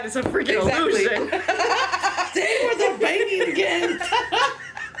see that? It's a freaking Exactly. illusion. Dang, with the banging again.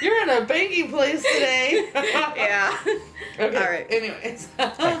 You're in a bangy place today. Yeah. Okay. All right. Anyways.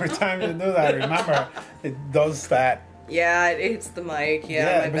 Every time you do that, remember, it does that. Yeah, it hits the mic.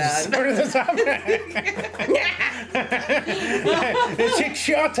 Yeah, my but as bad. soon as it's happening. The chick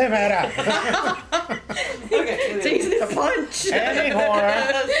shot him at her. Okay. Takes it a punch. Any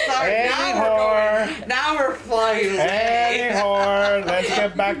whore. Sorry, Any whore. now we're flying. Any whore. Let's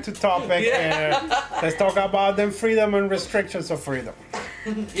get back to topic here. Let's talk about the freedom and restrictions of freedom.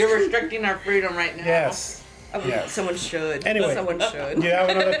 You're restricting our freedom right now. Yes. Yes. Someone should. Anyway. Someone should. Do you have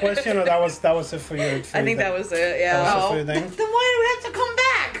another question, or that was it for you? I think that was it. Yeah. That was Oh, for you thing? then why do we have to come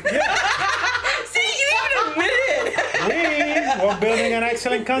back? See, you even admitted. We were building an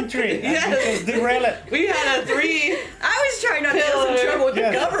excellent country. And Yes. you just derail it. We had a 3 I was trying not to get us in trouble with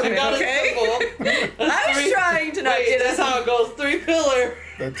Yes. the government. got Okay. it simple. I was trying to not Wait, get that's us. how it goes. 3-pillar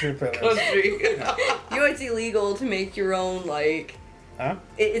The 2 pillars. country. You know, it's illegal to make your own Huh?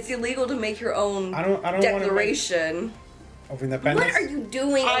 It's illegal to make your own I don't declaration. of independence. What are you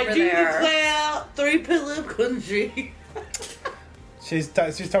doing I over do there? declare 3-pillar country. She's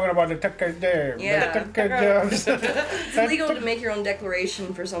talking about the Tucker there. Yeah. The Tucker jobs. It's illegal to make your own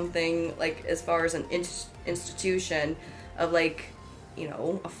declaration for something as far as an institution of a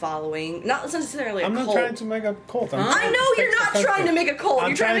following. Not necessarily a I'm cult. not trying to make a cult. I know you're not trying to make a cult. I'm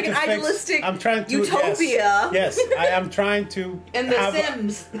You're trying to make an idealistic I'm trying to utopia. Yes, I am trying to. And The have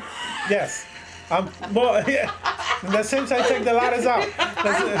Sims. Yes. The Sims, I take the ladders out.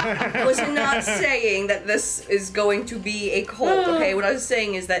 I was not saying that this is going to be a cult, okay? What I was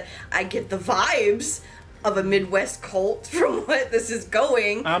saying is that I get the vibes of a Midwest cult from what this is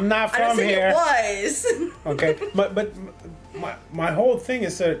going. I'm not I from didn't here. say it was. Okay, but my whole thing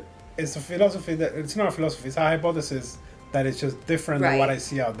is that it's a philosophy that it's not a philosophy. It's a hypothesis that is just different than what I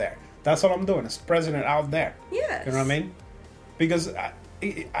see out there. That's all I'm doing. It's present it out there. Yes. You know what I mean? Because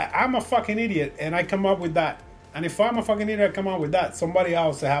I'm a fucking idiot and I come up with that. And if I'm a fucking idiot, I come up with that. Somebody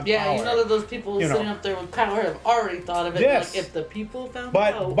else that have power. Yeah, you know that those people sitting up there with power have already thought of it. Yes. Like, if the people found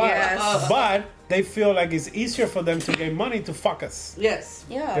But out. but they feel like it's easier for them to get money to fuck us. Yes.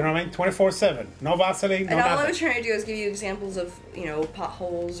 Yeah. You know what I mean? 24/7. No Vaseline, no And all I nothing. was trying to do is give you examples of,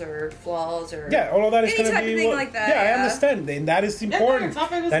 potholes or flaws or... Yeah, all of that is Any going to type be of thing like that, I yeah. understand, and that is important.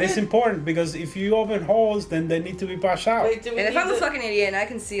 topic was That is good. important because if you open holes, then they need to be patched out. Wait, do we And if need I'm a to- fucking idiot and I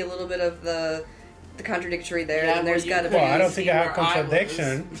can see a little bit of the contradictory there, Yeah, then there's well, you got to be... could. Well, I don't see think I have where I was.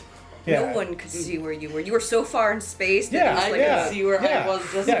 contradiction. Yeah. No one could see where you were. You were so far in space that Yeah, it was I like can yeah, see where yeah. I was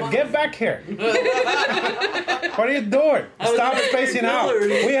just Yeah, once. get back here. What are you doing? was Stop in spacing out.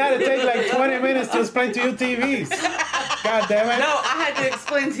 Hillary. We had to take like 20 minutes to explain to you TVs. God damn it. No, I had to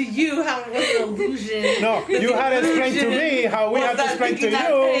explain to you how it was an illusion. No, you had to explain to me how we Was had to that explain to thinking that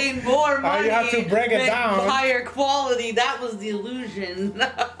you. paying more how money you have to break it meant down. higher quality. That was the illusion.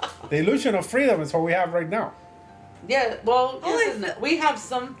 The illusion of freedom is what we have right now. Yeah, well, yes and no. We have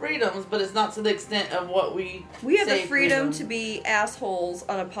some freedoms, but it's not to the extent of what we We have say the freedom to be assholes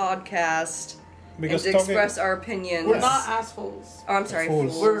on a podcast Because and to express our opinions. We're not assholes. Oh, I'm sorry,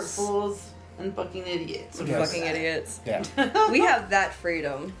 Fools. fools. We're fools and fucking idiots. Yes. Fucking idiots. Yeah, We have that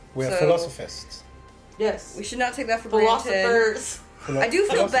freedom. we are So philosophists. Yes. We should not take that for granted. Philosophers. I do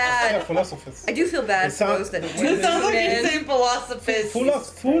feel bad. Yeah, philosophers. I do feel bad for those that It sounds like you're saying philosophist.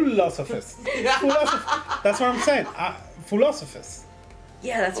 Philosophers. That's what I'm saying. Philosophers.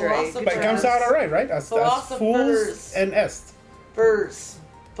 Yeah, that's right. But it comes out alright, right? That's fools and est. Philosophers.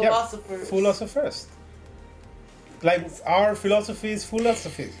 Yeah, philosophers. Like our philosophy is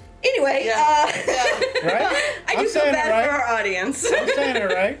philosophy. Anyway, right? I do feel bad for our audience. I'm saying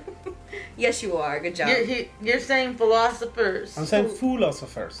it right. Yes, you are. Good job. You're saying philosophers. I'm saying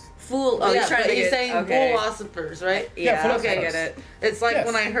philosophers. Fool. Oh, yeah, you're saying philosophers, right? Yeah, philosophers. okay, I get it. It's like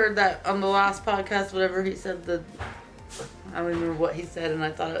when I heard that on the last podcast, whatever he said, I don't remember what he said, and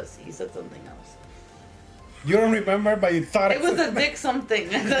I thought he said something else. You don't remember, but you thought it was a dick something.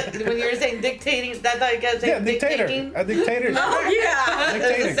 When you were saying dictating, that thought you guys saying dictator. A dictator. Oh yeah,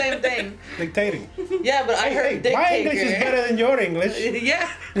 it's the same thing. Dictating. Yeah, but I heard dictator. My English is better than your English. Yeah.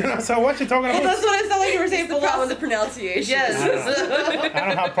 So what you talking about? Well, that's what I sound like you were saying. The problem with the pronunciation. Yes. I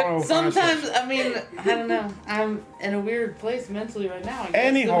don't have problem with sometimes, I mean, I don't know. I'm in a weird place mentally right now.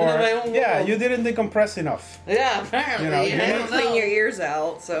 Anyhow, you didn't decompress enough. Yeah, apparently. You didn't clean your ears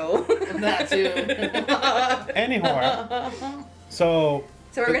out, so. That too. Anyhow, so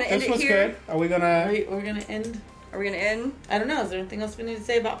we're gonna end it here. Good. Are we gonna? We're gonna end. Are we gonna end? I don't know. Is there anything else we need to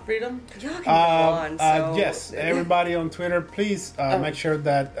say about freedom? Y'all can go on. Yes, everybody on Twitter, please make sure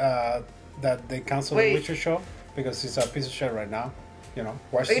that that they cancel the Witcher show because it's a piece of shit right now. You know,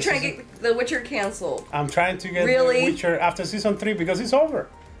 watch. Are you trying to get the Witcher canceled? I'm trying to get the Witcher after season 3 because it's over.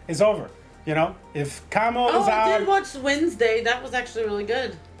 It's over. You know, if Camo is out. I did watch Wednesday. That was actually really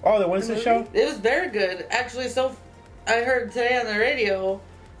good. Oh, the Wednesday show? It was very good. Actually, I heard today on the radio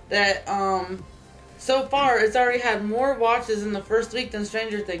that so far it's already had more watches in the first week than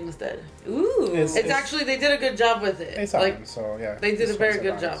Stranger Things did. Ooh. It's actually, they did a good job with it. It's like, so yeah. They did a very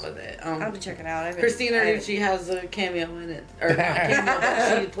good job with it. I'll have to check it out. Christina Ricci has a cameo in it. Or not a cameo,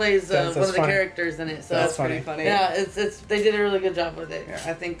 but she plays one of the characters in it. So that's pretty funny. Yeah, they did a really good job with it. Yeah.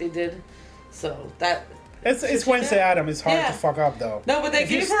 I think they did. So that... It's Wednesday, Adam. It's hard to fuck up, though. No, but they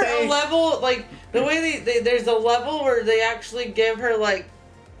gave her a level, like, the way there's a level where they actually give her, like,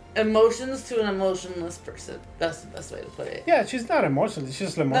 emotions to an emotionless person. That's the best way to put it. Yeah, she's not emotional.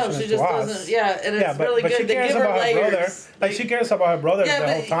 She's emotional she just to us. doesn't. Yeah, and it's really good. They give her layers. Like, she cares about her brother the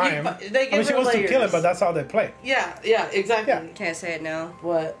whole time. She wants to kill him, but that's how they play. Yeah, exactly. Yeah. Can I say it now?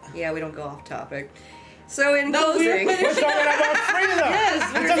 What? Yeah, we don't go off topic. So in closing, we're talking about freedom.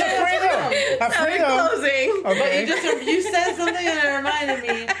 Yes, we're talking freedom. Freedom. In closing, okay. But you said something and it reminded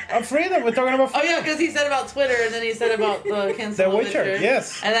me. Of freedom. We're talking about freedom. Oh yeah, because he said about Twitter and then he said about the cancel The Witcher.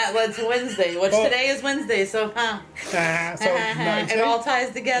 Yes. And that led to Wednesday, which today is Wednesday. So it all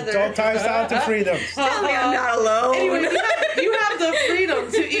ties together. It all ties down to freedom. Tell me I'm not alone. Anyway, you have the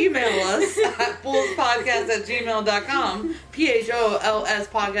freedom to email us at foolspodcast@gmail.com, PHOLS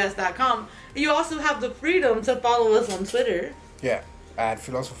podcast.com. You also have the freedom to follow us on Twitter. Yeah, at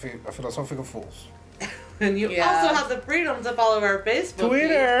Philosophical Fools. And you also have the freedom to follow our Facebook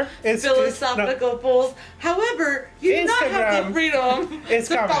Twitter page, Philosophical Fools. However, you do not have the freedom to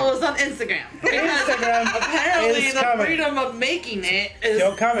follow us on Instagram. Instagram apparently the freedom of making it is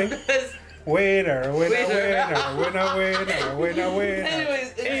still coming. Winner. Anyways,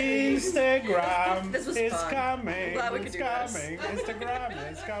 Instagram this was is fun. coming. Glad we could it's do coming. this.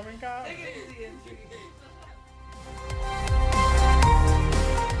 Instagram is coming.